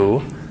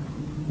Q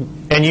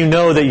and you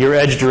know that your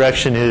edge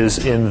direction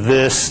is in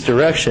this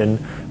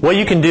direction, what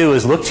you can do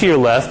is look to your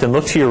left and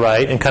look to your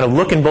right and kind of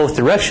look in both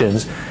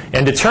directions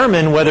and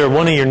determine whether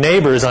one of your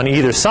neighbors on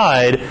either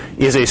side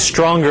is a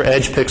stronger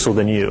edge pixel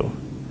than you.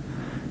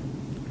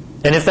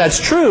 And if that's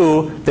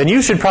true, then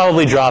you should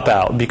probably drop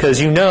out, because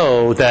you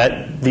know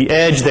that the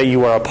edge that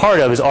you are a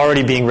part of is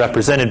already being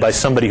represented by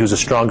somebody who's a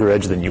stronger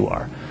edge than you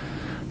are.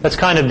 That's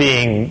kind of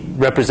being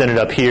represented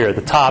up here at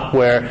the top,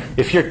 where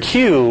if you're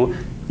Q,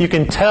 you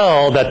can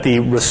tell that the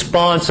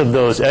response of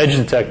those edge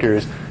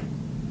detectors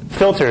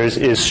filters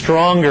is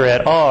stronger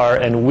at R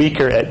and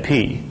weaker at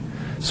P.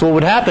 So what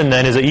would happen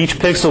then is that each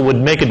pixel would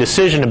make a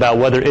decision about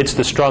whether it's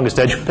the strongest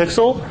edge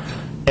pixel,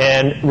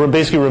 and we'll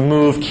basically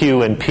remove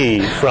Q and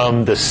P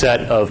from the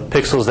set of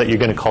pixels that you're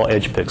going to call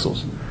edge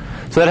pixels.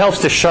 So that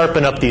helps to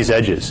sharpen up these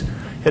edges.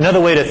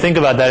 Another way to think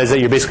about that is that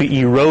you're basically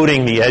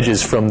eroding the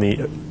edges from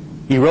the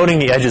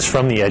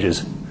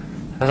edges.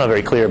 That's not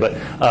very clear, but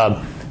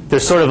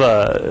there's sort of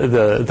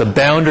the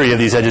boundary of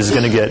these edges is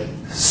going to get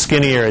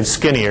skinnier and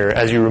skinnier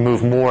as you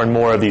remove more and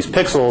more of these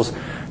pixels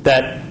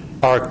that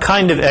are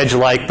kind of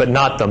edge-like, but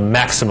not the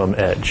maximum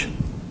edge.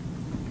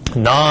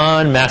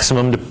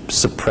 Non-maximum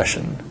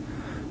suppression.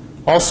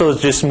 Also,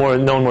 it's just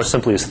known more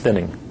simply as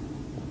thinning.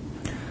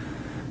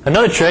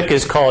 Another trick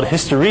is called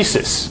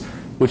hysteresis,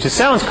 which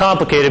sounds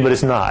complicated, but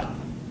it's not.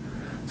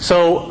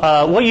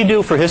 So what you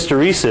do for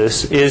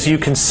hysteresis is you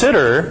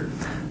consider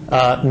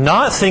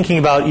not thinking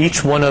about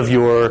each one of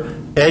your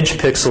edge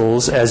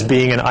pixels as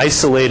being an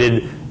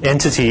isolated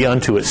entity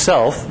unto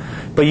itself,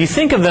 but you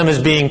think of them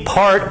as being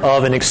part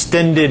of an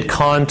extended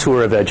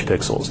contour of edge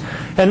pixels.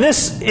 And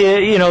this,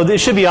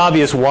 this should be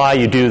obvious why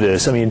you do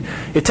this. I mean,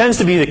 it tends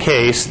to be the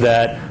case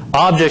that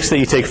objects that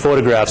you take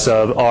photographs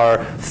of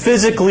are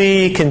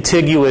physically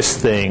contiguous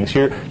things.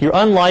 You're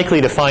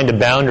unlikely to find a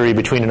boundary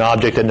between an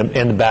object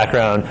and the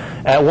background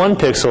at one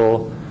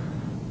pixel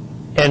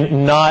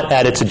and not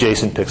at its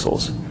adjacent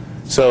pixels.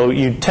 So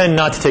you tend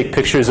not to take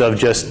pictures of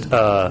just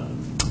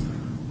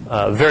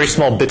very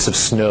small bits of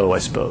snow, I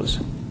suppose.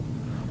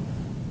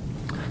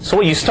 So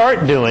what you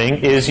start doing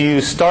is you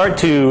start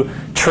to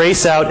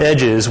trace out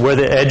edges where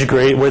the edge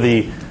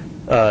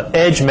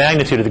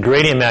magnitude or the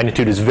gradient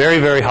magnitude is very,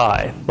 very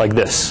high, like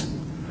this.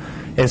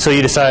 And so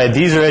you decide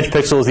these are edge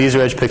pixels, these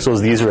are edge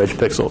pixels, these are edge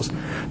pixels.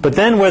 But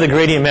then where the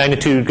gradient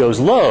magnitude goes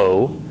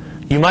low,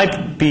 you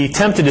might be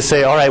tempted to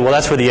say, all right, well,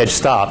 that's where the edge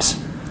stops.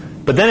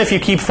 But then if you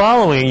keep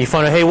following, you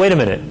find out, hey, wait a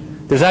minute,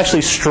 there's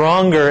actually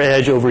stronger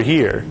edge over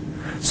here.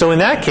 So in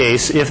that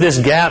case, if this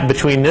gap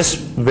between this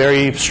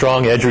very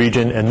strong edge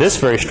region and this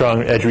very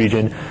strong edge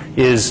region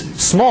is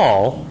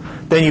small,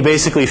 then you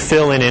basically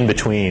fill in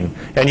between.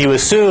 And you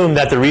assume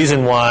that the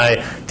reason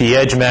why the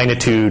edge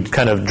magnitude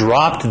kind of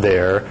dropped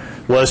there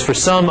was for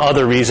some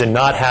other reason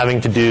not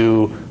having to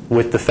do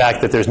with the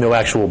fact that there's no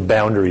actual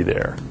boundary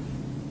there.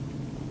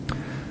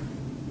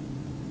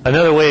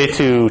 Another way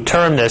to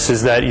term this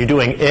is that you're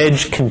doing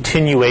edge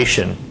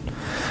continuation.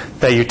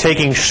 That you're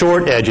taking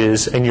short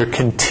edges and you're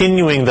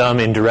continuing them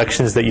in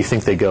directions that you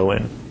think they go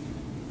in.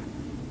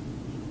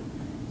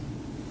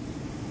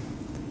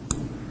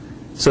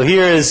 So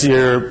here is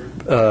your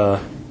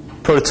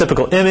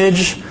prototypical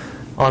image.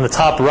 On the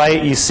top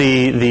right, you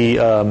see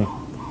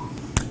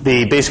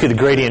basically the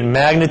gradient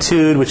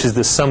magnitude, which is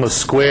the sum of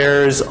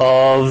squares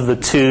of the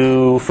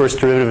two first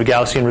derivative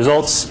Gaussian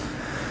results.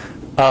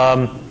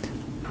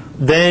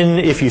 Then,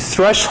 if you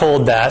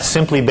threshold that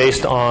simply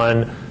based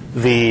on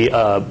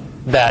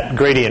that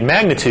gradient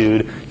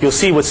magnitude, you'll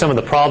see what some of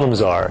the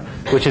problems are,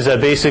 which is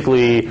that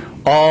basically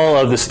all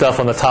of the stuff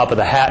on the top of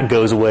the hat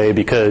goes away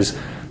because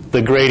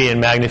the gradient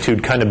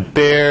magnitude kind of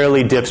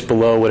barely dips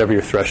below whatever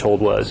your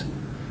threshold was.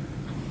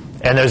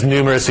 And there's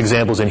numerous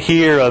examples in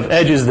here of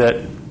edges that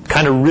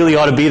kind of really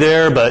ought to be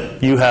there,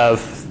 but you have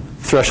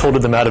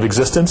thresholded them out of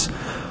existence.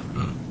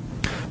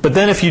 But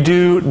then if you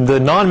do the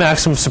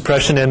non-maximum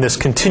suppression and this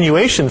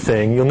continuation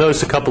thing, you'll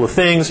notice a couple of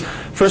things.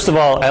 First of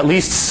all, at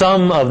least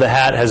some of the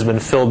hat has been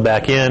filled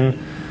back in.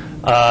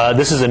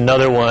 This is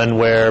another one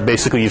where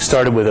basically you've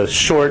started with a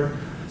short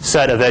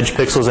set of edge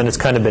pixels and it's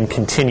kind of been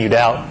continued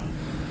out.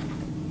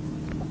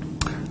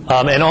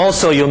 And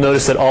also you'll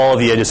notice that all of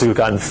the edges have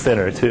gotten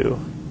thinner too.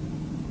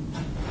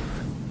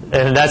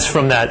 And that's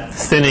from that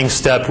thinning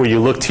step where you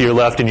look to your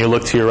left and you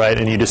look to your right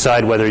and you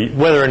decide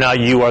whether or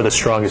not you are the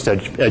strongest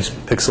edge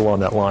pixel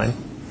on that line.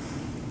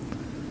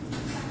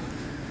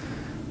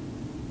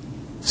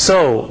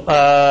 So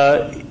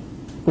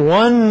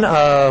one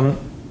of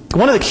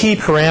the key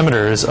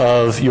parameters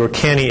of your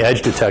Canny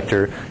edge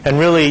detector, and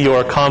really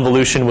your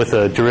convolution with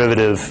a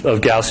derivative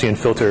of Gaussian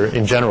filter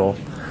in general,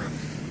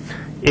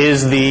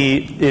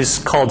 is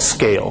called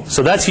scale.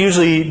 So that's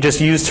usually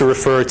just used to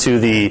refer to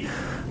the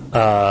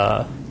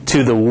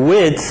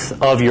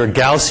width of your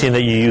Gaussian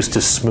that you use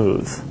to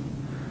smooth.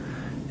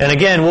 And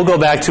again, we'll go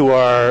back to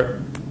our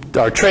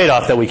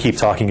trade-off that we keep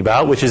talking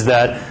about, which is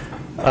that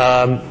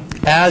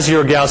as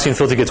your Gaussian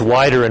filter gets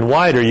wider and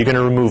wider, you're going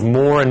to remove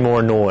more and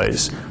more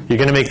noise. You're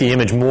going to make the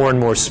image more and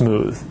more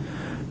smooth.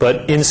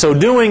 But in so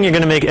doing, you're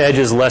going to make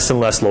edges less and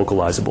less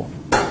localizable.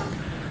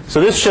 So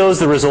this shows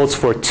the results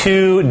for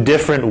two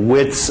different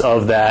widths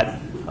of that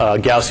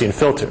Gaussian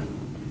filter.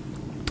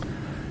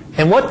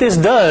 And what this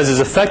does is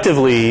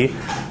effectively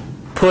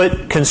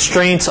put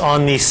constraints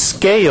on the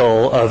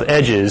scale of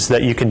edges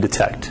that you can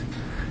detect.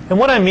 And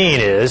what I mean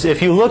is,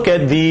 if you look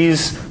at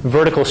these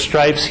vertical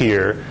stripes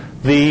here,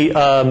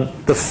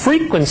 the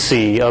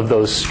frequency of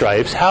those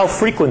stripes, how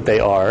frequent they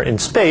are in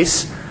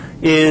space,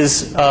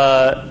 is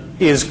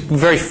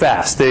very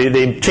fast.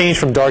 They change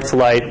from dark to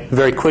light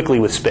very quickly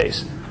with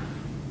space.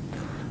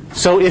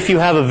 So if you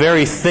have a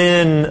very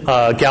thin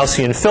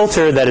Gaussian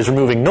filter that is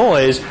removing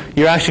noise,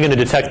 you're actually going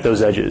to detect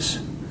those edges.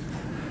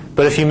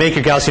 But if you make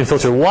your Gaussian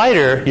filter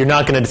wider, you're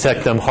not going to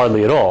detect them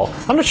hardly at all.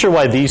 I'm not sure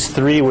why these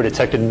three were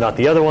detected and not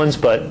the other ones,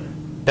 but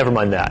never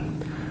mind that.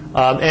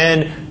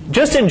 And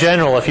just in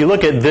general, if you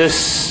look at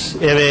this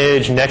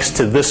image next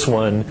to this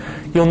one,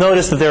 you'll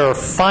notice that there are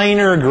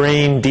finer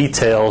grained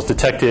details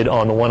detected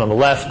on the one on the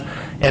left,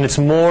 and it's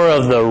more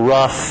of the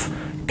rough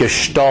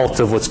gestalt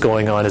of what's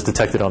going on is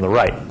detected on the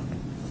right.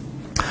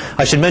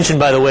 I should mention,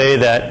 by the way,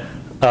 that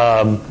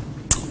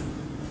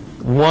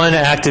one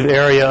active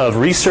area of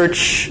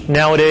research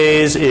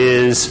nowadays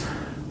is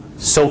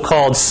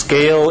so-called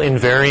scale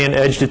invariant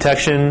edge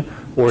detection,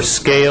 or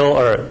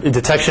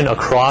detection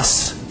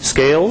across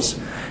scales.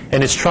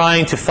 And it's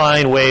trying to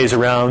find ways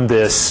around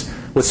this,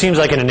 what seems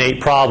like an innate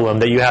problem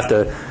that you have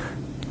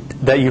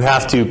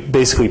to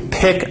basically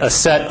pick a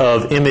set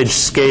of image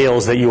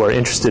scales that you are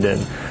interested in.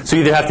 So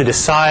you either have to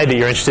decide that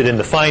you're interested in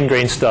the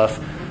fine-grained stuff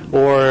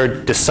or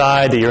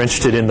decide that you're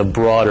interested in the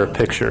broader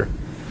picture.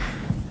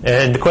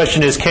 And the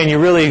question is, can you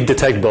really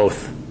detect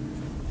both?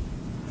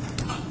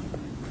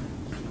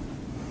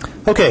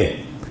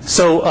 Okay,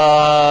 so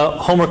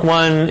homework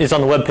 1 is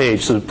on the web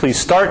page, so please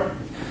start.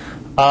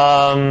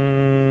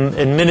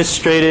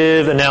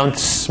 Administrative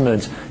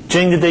announcements.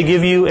 Jing, did they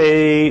give you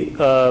a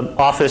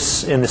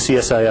office in the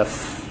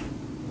CSIF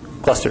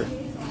cluster?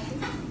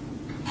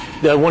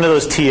 One of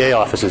those TA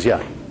offices,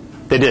 yeah.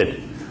 They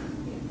did.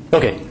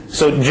 Okay,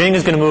 so Jing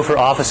is going to move her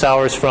office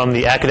hours from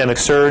the academic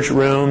surge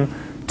room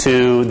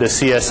to the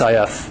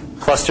CSIF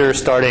cluster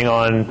starting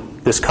on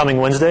this coming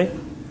Wednesday?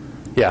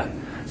 Yeah.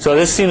 So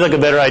this seems like a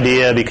better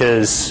idea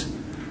because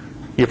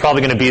you're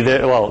probably going to be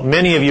there. Well,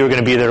 many of you are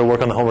going to be there to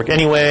work on the homework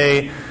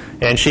anyway,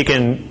 and she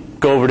can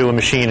go over to a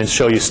machine and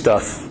show you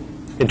stuff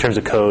in terms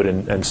of code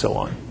and so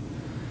on.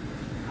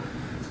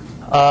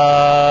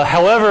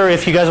 However,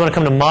 if you guys want to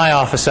come to my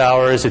office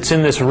hours, it's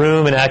in this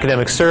room in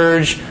Academic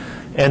Surge,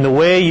 and the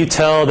way you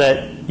tell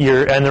that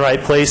you're in the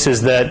right place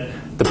is that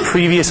the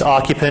previous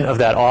occupant of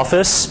that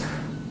office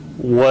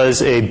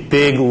was a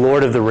big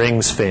Lord of the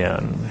Rings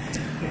fan.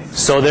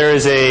 So there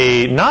is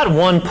not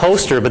one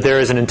poster, but there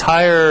is an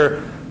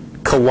entire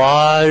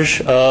collage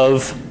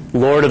of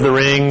Lord of the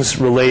Rings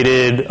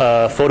related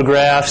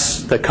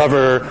photographs that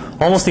cover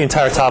almost the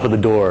entire top of the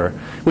door,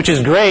 which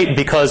is great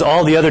because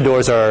all the other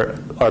doors are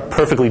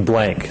perfectly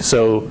blank.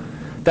 So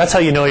that's how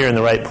you know you're in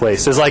the right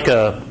place. There's like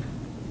a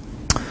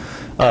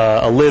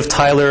Liv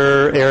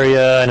Tyler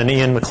area and an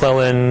Ian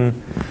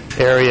McClellan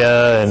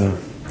area, and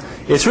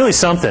it's really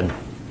something.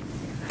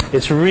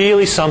 It's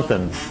really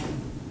something.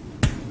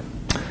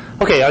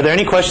 Okay, are there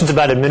any questions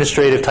about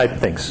administrative type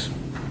things?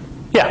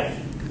 Yeah.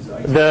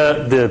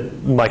 The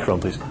microphone,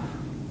 please.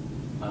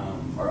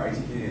 Are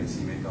ITK and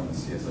CMake on the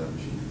CSI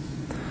machines?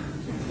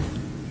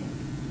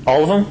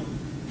 All of them?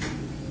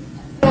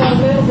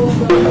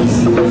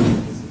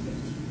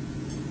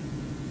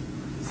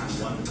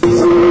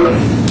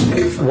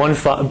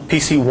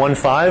 PC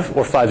 1.5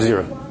 or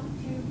 5.0?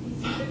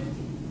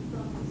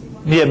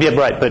 Yeah,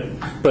 right. But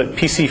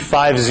PC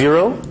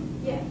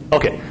 5.0? Yeah.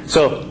 Okay.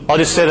 So I'll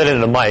just say that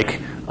into the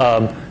mic.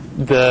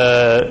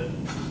 The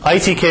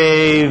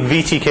ITK,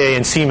 VTK,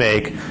 and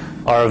CMake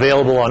are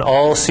available on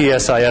all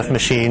CSIF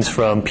machines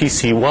from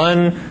PC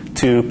 1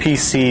 to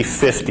PC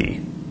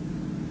 50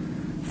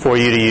 for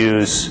you to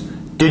use.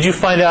 Did you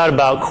find out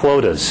about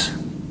quotas?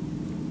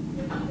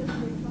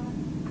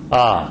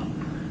 Ah.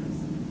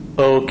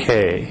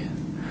 Okay.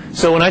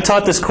 So when I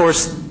taught this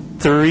course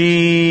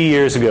 3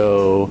 years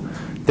ago,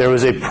 there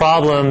was a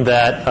problem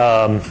that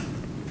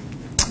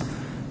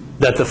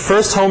that the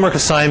first homework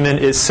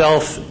assignment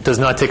itself does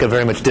not take up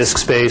very much disk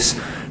space,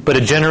 but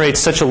it generates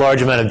such a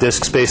large amount of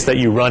disk space that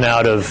you run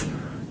out of,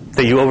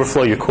 that you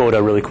overflow your quota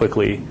really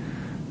quickly.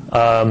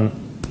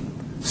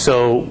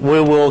 So we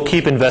will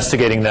keep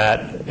investigating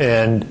that,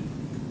 and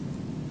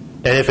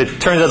if it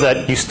turns out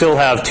that you still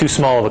have too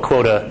small of a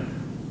quota,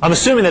 I'm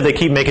assuming that they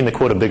keep making the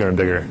quota bigger and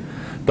bigger.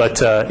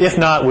 But if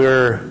not,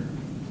 we're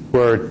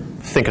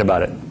thinking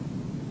about it.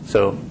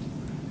 So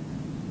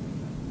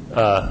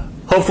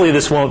hopefully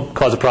this won't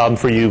cause a problem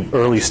for you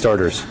early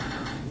starters.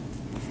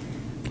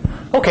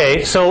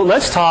 Okay, so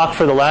let's talk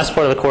for the last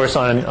part of the course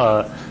on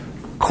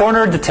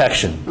corner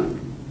detection.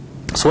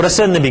 So what I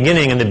said in the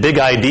beginning in the big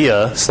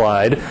idea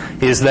slide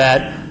is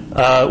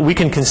that we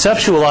can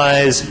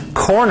conceptualize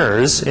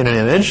corners in an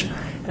image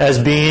as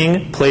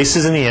being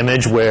places in the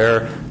image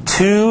where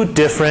two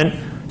different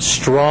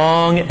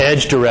strong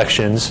edge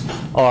directions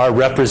are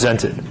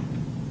represented.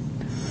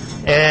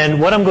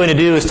 And what I'm going to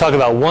do is talk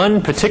about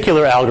one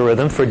particular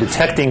algorithm for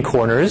detecting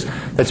corners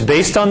that's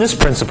based on this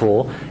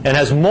principle and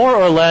has more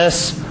or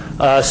less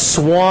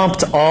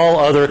swamped all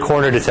other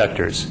corner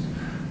detectors.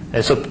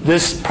 And so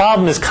this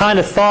problem is kind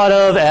of thought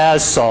of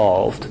as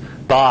solved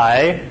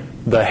by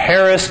the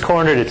Harris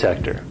corner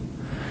detector.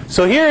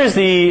 So here is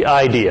the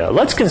idea.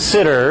 Let's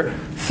consider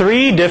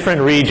 3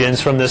 different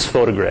regions from this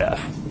photograph.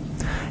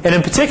 And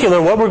in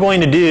particular, what we're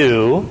going to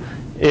do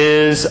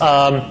is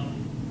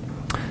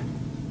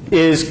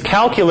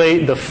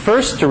calculate the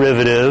first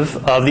derivative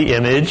of the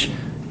image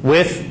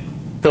with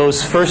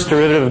those first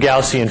derivative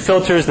Gaussian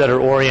filters that are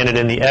oriented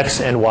in the x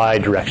and y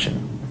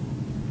direction.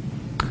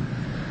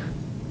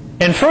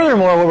 And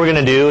furthermore, what we're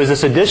going to do is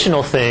this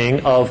additional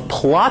thing of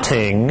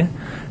plotting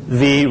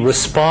the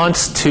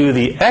response to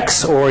the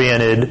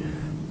x-oriented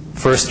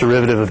first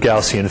derivative of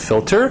Gaussian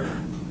filter.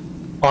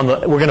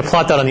 We're going to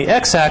plot that on the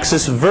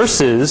x-axis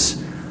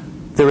versus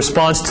the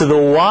response to the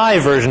y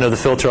version of the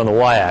filter on the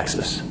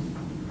y-axis.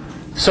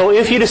 So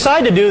if you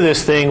decide to do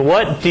this thing,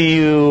 what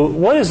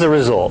is the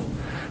result?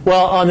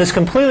 Well, on this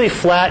completely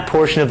flat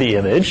portion of the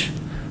image,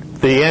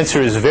 the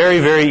answer is very,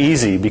 very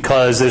easy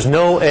because there's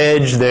no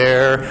edge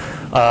there.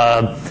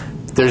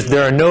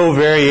 There are no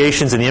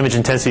variations in the image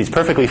intensity. It's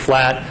perfectly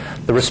flat.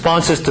 The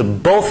responses to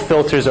both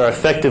filters are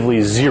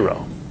effectively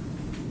 0.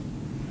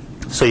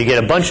 So you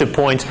get a bunch of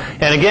points.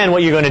 And again,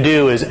 what you're going to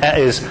do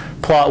is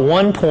plot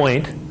 1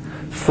 point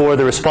for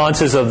the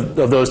responses of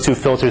those 2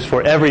 filters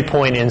for every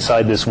point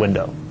inside this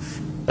window.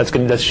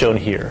 That's shown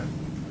here.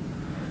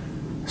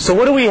 So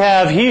what do we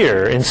have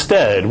here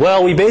instead?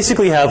 Well, we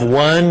basically have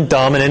one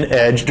dominant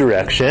edge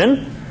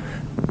direction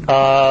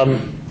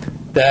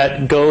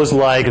that goes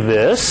like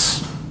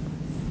this.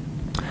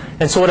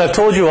 And so what I've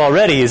told you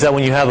already is that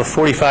when you have a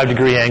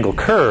 45-degree angle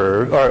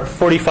curve, or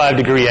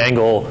 45-degree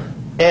angle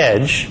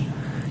edge,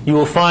 you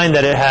will find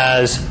that it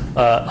has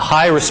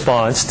high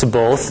response to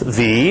both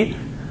the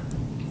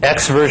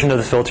x version of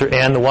the filter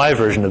and the y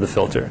version of the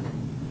filter.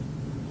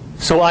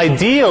 So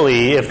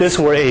ideally, if this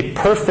were a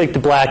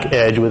perfect black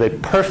edge with a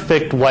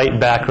perfect white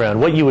background,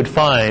 what you would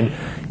find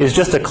is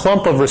just a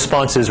clump of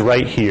responses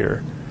right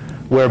here,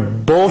 where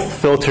both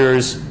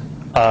filters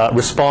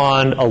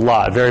respond a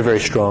lot, very, very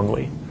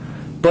strongly.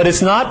 But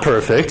it's not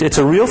perfect. It's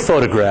a real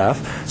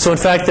photograph. So in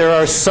fact, there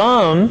are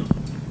some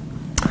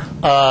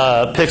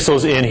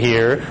pixels in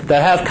here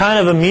that have kind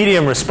of a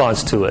medium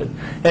response to it.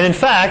 And in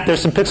fact,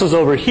 there's some pixels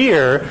over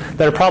here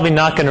that are probably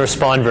not going to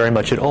respond very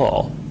much at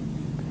all.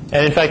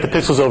 And in fact, the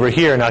pixels over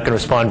here are not going to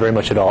respond very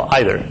much at all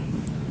either.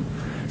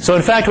 So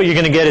in fact, what you're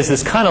going to get is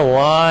this kind of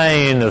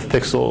line of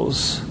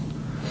pixels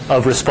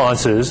of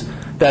responses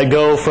that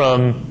go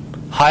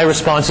from high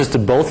responses to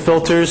both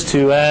filters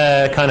to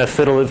kind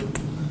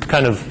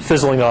of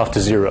fizzling off to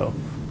 0.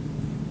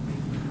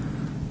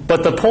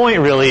 But the point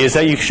really is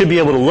that you should be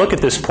able to look at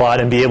this plot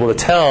and be able to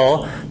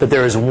tell that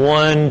there is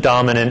one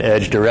dominant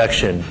edge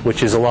direction,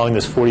 which is along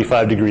this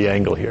 45-degree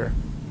angle here.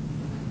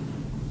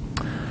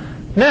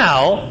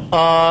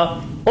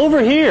 Now,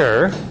 over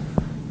here,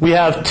 we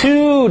have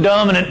 2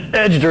 dominant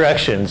edge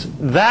directions,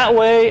 that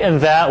way and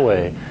that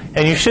way.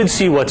 And you should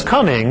see what's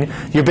coming.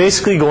 You're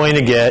basically going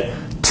to get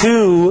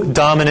 2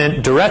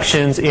 dominant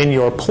directions in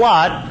your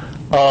plot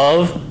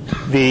of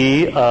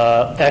the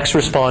x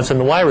response and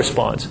the y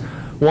response.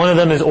 One of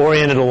them is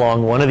oriented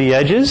along one of the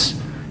edges,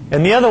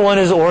 and the other one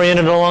is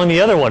oriented along the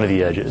other one of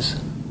the edges.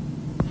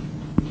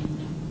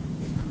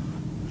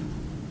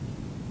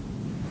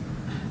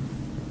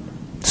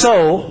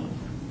 So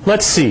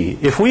let's see.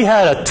 If we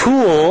had a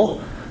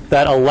tool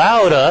that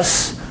allowed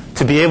us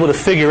to be able to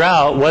figure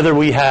out whether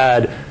we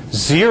had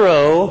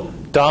 0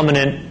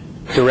 dominant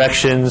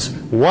directions,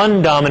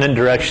 1 dominant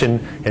direction,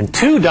 and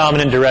 2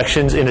 dominant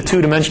directions in a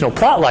 2-dimensional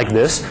plot like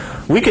this,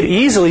 we could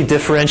easily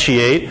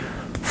differentiate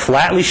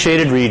flatly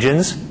shaded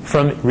regions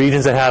from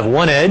regions that have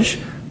 1 edge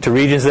to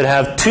regions that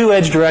have 2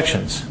 edge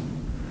directions.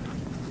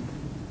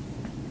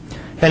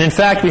 And in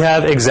fact, we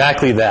have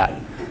exactly that.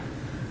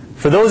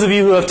 For those of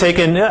you who have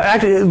taken,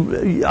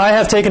 actually, I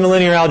have taken a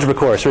linear algebra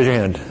course. Raise your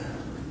hand.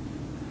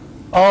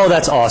 Oh,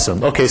 that's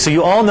awesome. Okay, so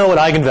you all know what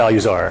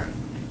eigenvalues are.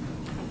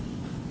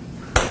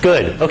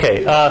 Good.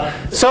 Okay.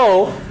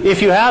 So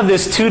if you have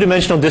this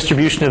 2-dimensional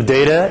distribution of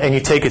data and you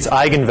take its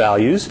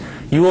eigenvalues,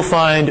 you will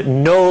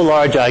find no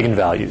large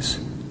eigenvalues.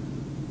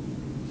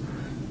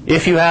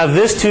 If you have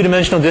this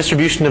 2-dimensional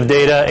distribution of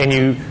data and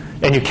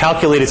you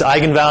calculate its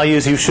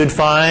eigenvalues, you should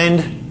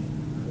find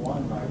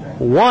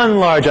 1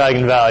 large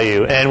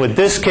eigenvalue. And with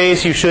this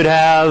case, you should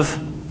have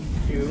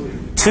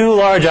 2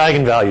 large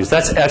eigenvalues.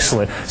 That's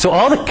excellent. So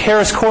all the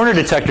Harris corner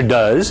detector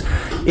does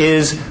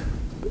is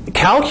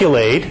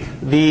calculate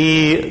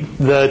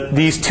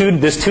this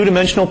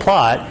 2-dimensional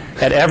plot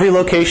at every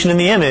location in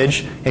the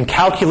image and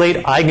calculate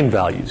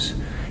eigenvalues.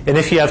 And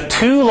if you have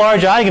 2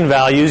 large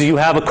eigenvalues, you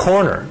have a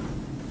corner.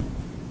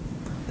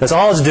 That's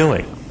all it's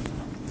doing.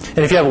 And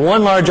if you have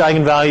 1 large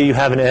eigenvalue, you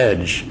have an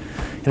edge.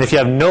 And if you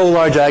have no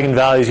large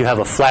eigenvalues, you have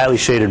a flatly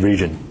shaded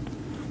region.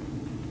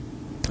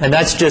 And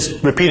that's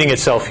just repeating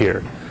itself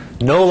here.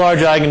 no large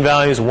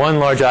eigenvalues, one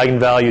large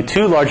eigenvalue,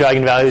 two large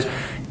eigenvalues,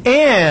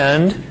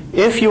 and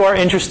if you are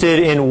interested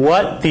in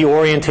what the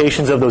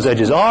orientations of those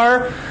edges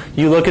are,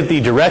 you look at the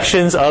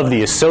directions of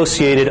the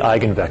associated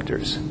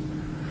eigenvectors.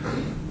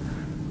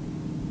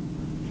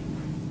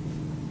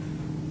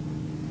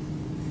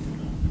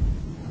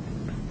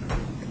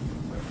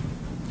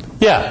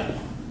 Yeah?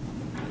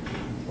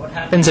 What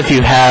happens if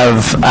you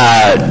have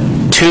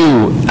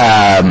two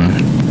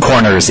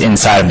corners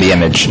inside of the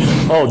image?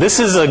 Oh, this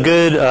is a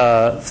good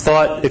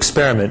thought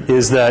experiment,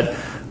 is that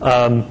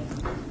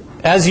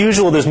as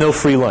usual, there's no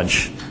free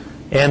lunch.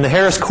 And the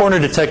Harris corner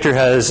detector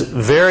has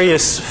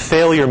various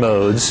failure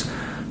modes.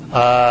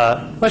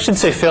 I shouldn't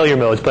say failure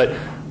modes, but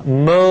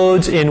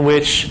modes in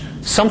which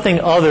something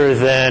other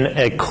than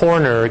a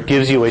corner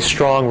gives you a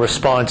strong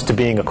response to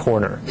being a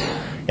corner.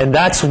 And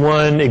that's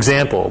one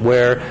example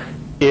where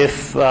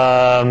if you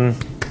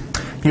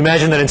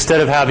imagine that instead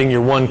of having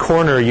your one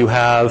corner, you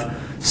have,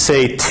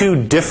 say, two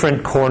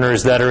different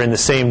corners that are in the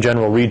same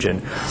general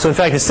region. So in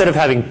fact, instead of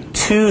having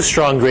two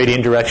strong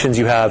gradient directions,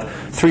 you have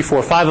 3,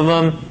 4, 5 of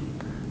them.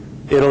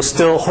 It'll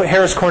still,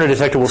 Harris corner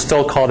detector will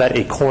still call that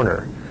a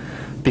corner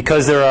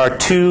because there are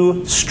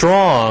two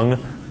strong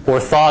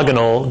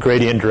orthogonal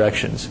gradient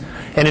directions.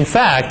 And in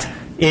fact,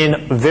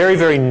 in very,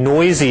 very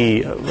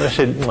noisy,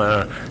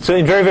 so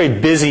in very, very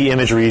busy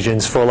image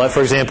regions,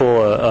 for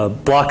example, a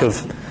block of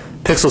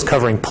pixels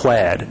covering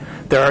plaid,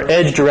 there are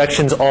edge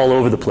directions all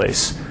over the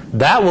place.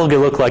 That will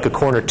look like a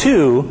corner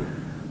too,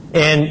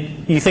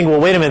 and you think, well,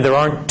 wait a minute, there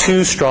aren't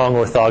two strong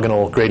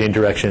orthogonal gradient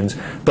directions.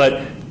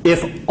 But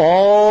if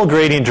all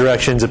gradient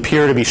directions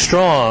appear to be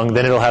strong,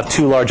 then it'll have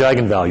two large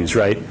eigenvalues,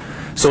 right?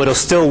 So it'll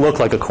still look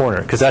like a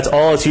corner, because that's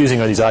all it's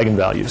using are these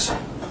eigenvalues.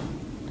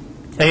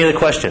 Any other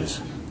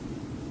questions?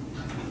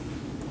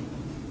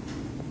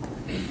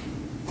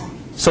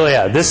 So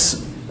yeah,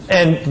 this,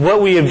 and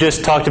what we have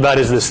just talked about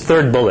is this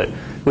third bullet,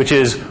 which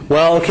is,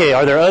 well, okay,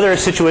 are there other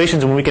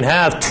situations when we can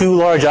have two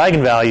large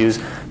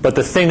eigenvalues, but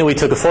the thing that we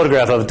took a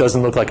photograph of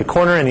doesn't look like a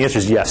corner? And the answer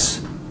is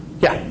yes.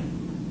 Yeah?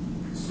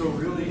 So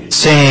really it's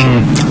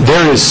saying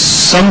there is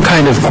some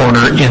kind of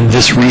corner in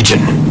this region,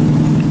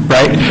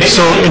 right?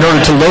 So in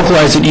order to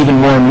localize it even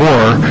more and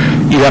more,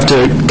 you have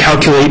to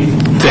calculate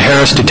the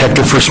Harris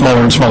detector for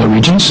smaller and smaller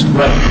regions?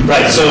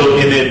 Right. So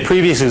in the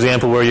previous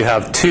example where you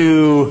have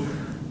two,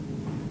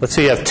 let's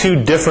say you have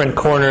two different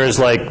corners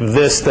like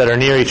this that are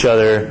near each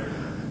other,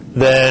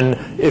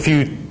 then if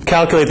you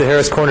calculate the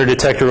Harris corner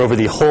detector over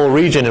the whole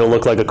region, it'll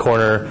look like a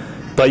corner,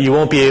 but you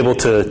won't be able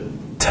to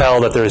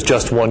tell that there's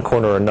just one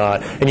corner or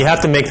not. And you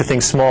have to make the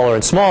thing smaller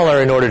and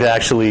smaller in order to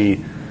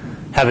actually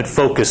have it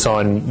focus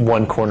on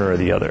one corner or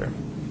the other.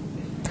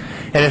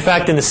 And in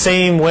fact, in the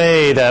same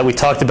way that we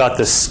talked about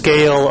the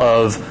scale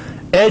of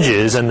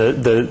edges and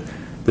the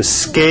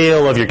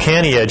scale of your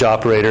Canny edge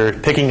operator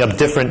picking up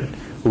different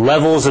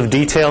levels of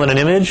detail in an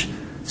image,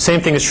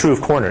 same thing is true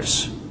of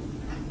corners.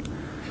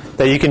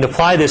 That you can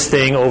apply this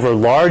thing over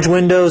large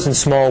windows and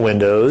small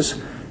windows,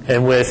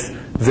 and with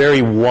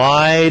very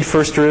wide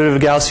first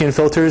derivative Gaussian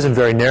filters and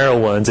very narrow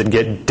ones, and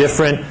get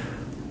different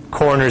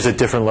corners at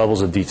different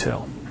levels of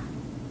detail.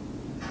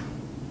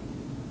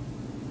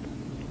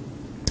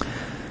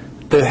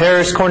 The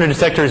Harris corner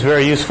detector is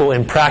very useful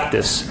in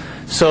practice.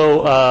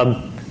 So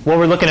what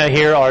we're looking at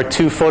here are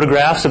two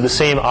photographs of the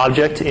same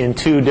object in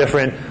two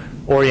different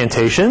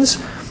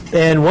orientations.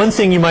 And one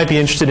thing you might be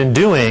interested in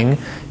doing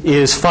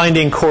is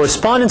finding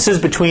correspondences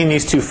between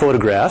these two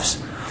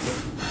photographs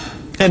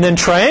and then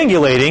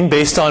triangulating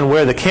based on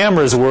where the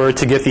cameras were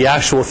to get the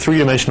actual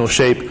three-dimensional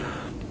shape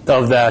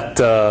of that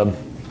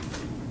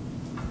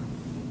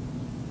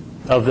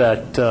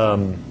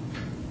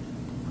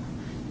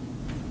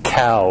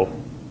cow,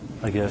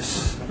 I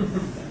guess.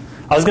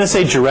 I was going to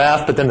say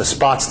giraffe, but then the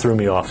spots threw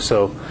me off.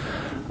 So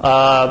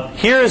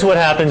here is what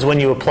happens when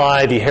you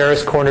apply the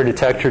Harris corner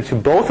detector to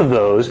both of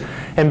those.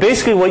 And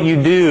basically what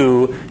you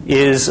do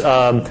is,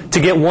 to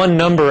get one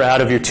number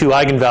out of your two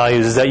eigenvalues,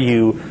 is that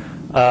you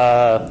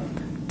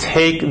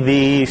take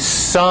the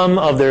sum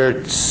of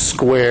their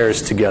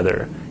squares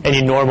together, and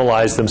you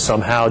normalize them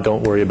somehow.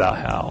 Don't worry about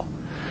how.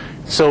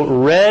 So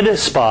red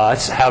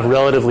spots have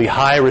relatively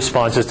high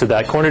responses to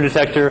that corner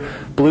detector,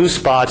 blue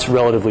spots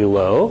relatively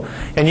low.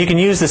 And you can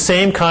use the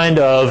same kind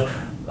of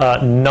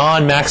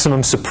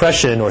non-maximum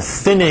suppression or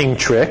thinning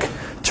trick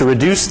to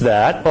reduce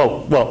that.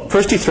 Oh, well,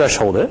 first you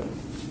threshold it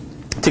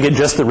to get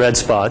just the red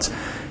spots.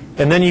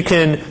 And then you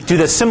can do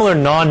the similar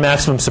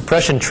non-maximum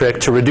suppression trick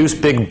to reduce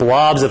big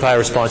blobs of high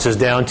responses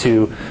down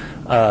to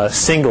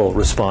single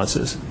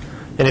responses.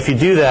 And if you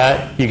do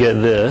that, you get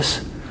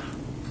this,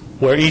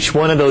 where each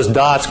one of those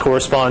dots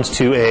corresponds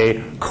to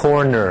a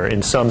corner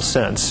in some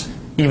sense,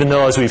 even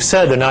though, as we've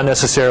said, they're not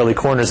necessarily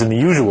corners in the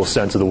usual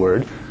sense of the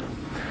word.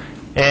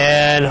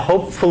 And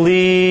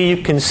hopefully you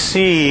can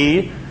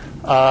see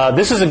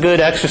this is a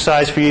good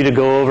exercise for you to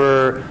go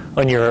over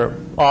on your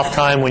off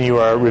time when you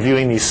are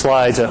reviewing these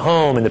slides at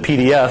home in the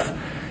PDF,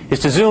 is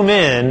to zoom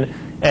in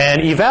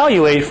and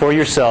evaluate for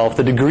yourself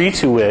the degree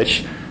to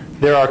which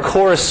there are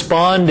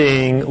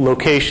corresponding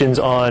locations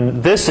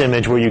on this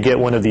image where you get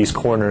one of these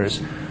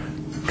corners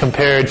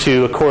compared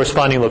to a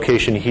corresponding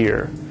location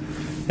here.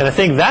 And I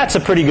think that's a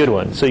pretty good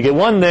one. So you get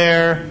one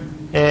there,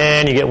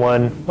 and you get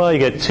one, well, you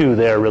get two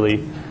there, really.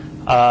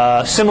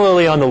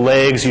 Similarly, on the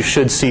legs, you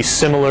should see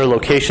similar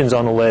locations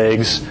on the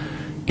legs,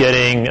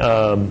 getting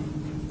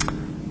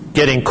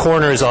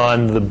corners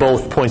on the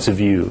both points of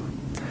view.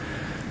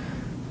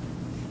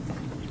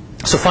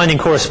 So finding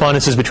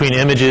correspondences between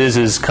images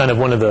is kind of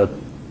one of the,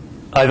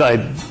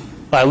 I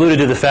alluded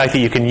to the fact that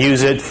you can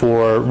use it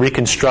for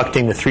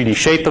reconstructing the 3D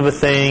shape of a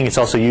thing. It's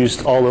also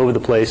used all over the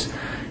place.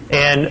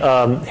 And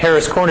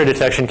Harris corner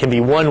detection can be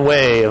one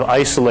way of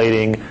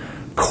isolating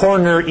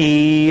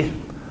corner-y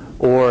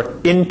or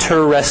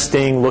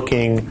interesting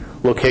looking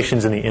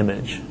locations in the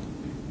image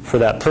for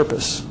that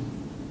purpose.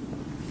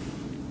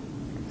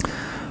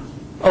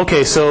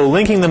 Okay, so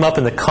linking them up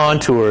in the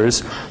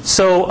contours.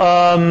 So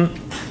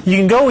you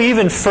can go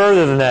even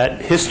further than that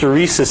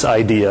hysteresis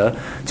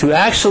idea to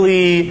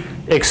actually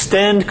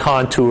extend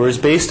contours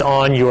based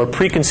on your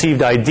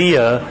preconceived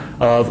idea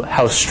of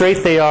how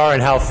straight they are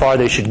and how far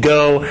they should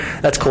go.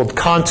 That's called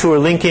contour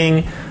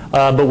linking,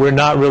 but we're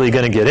not really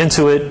going to get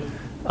into it.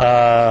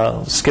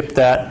 Skip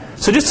that.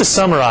 So just to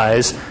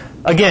summarize,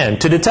 again,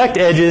 to detect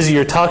edges,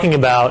 you're talking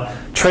about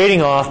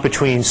trading off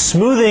between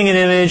smoothing an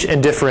image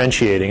and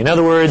differentiating. In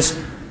other words,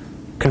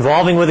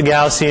 convolving with a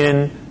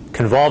Gaussian,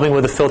 convolving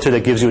with a filter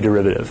that gives you a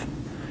derivative.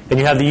 And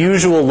you have the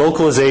usual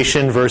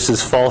localization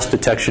versus false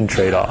detection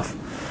trade-off.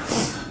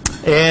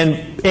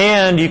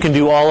 And you can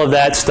do all of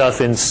that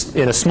stuff in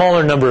a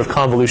smaller number of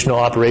convolutional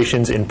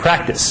operations in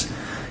practice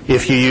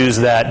if you use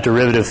that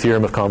derivative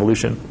theorem of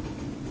convolution.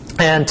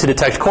 And to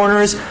detect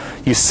corners,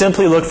 you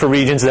simply look for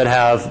regions that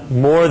have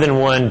more than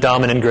one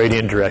dominant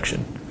gradient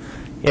direction.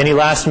 Any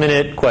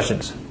last-minute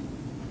questions?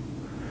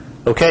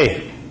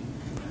 Okay.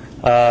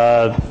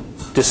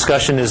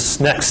 Discussion is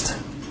next.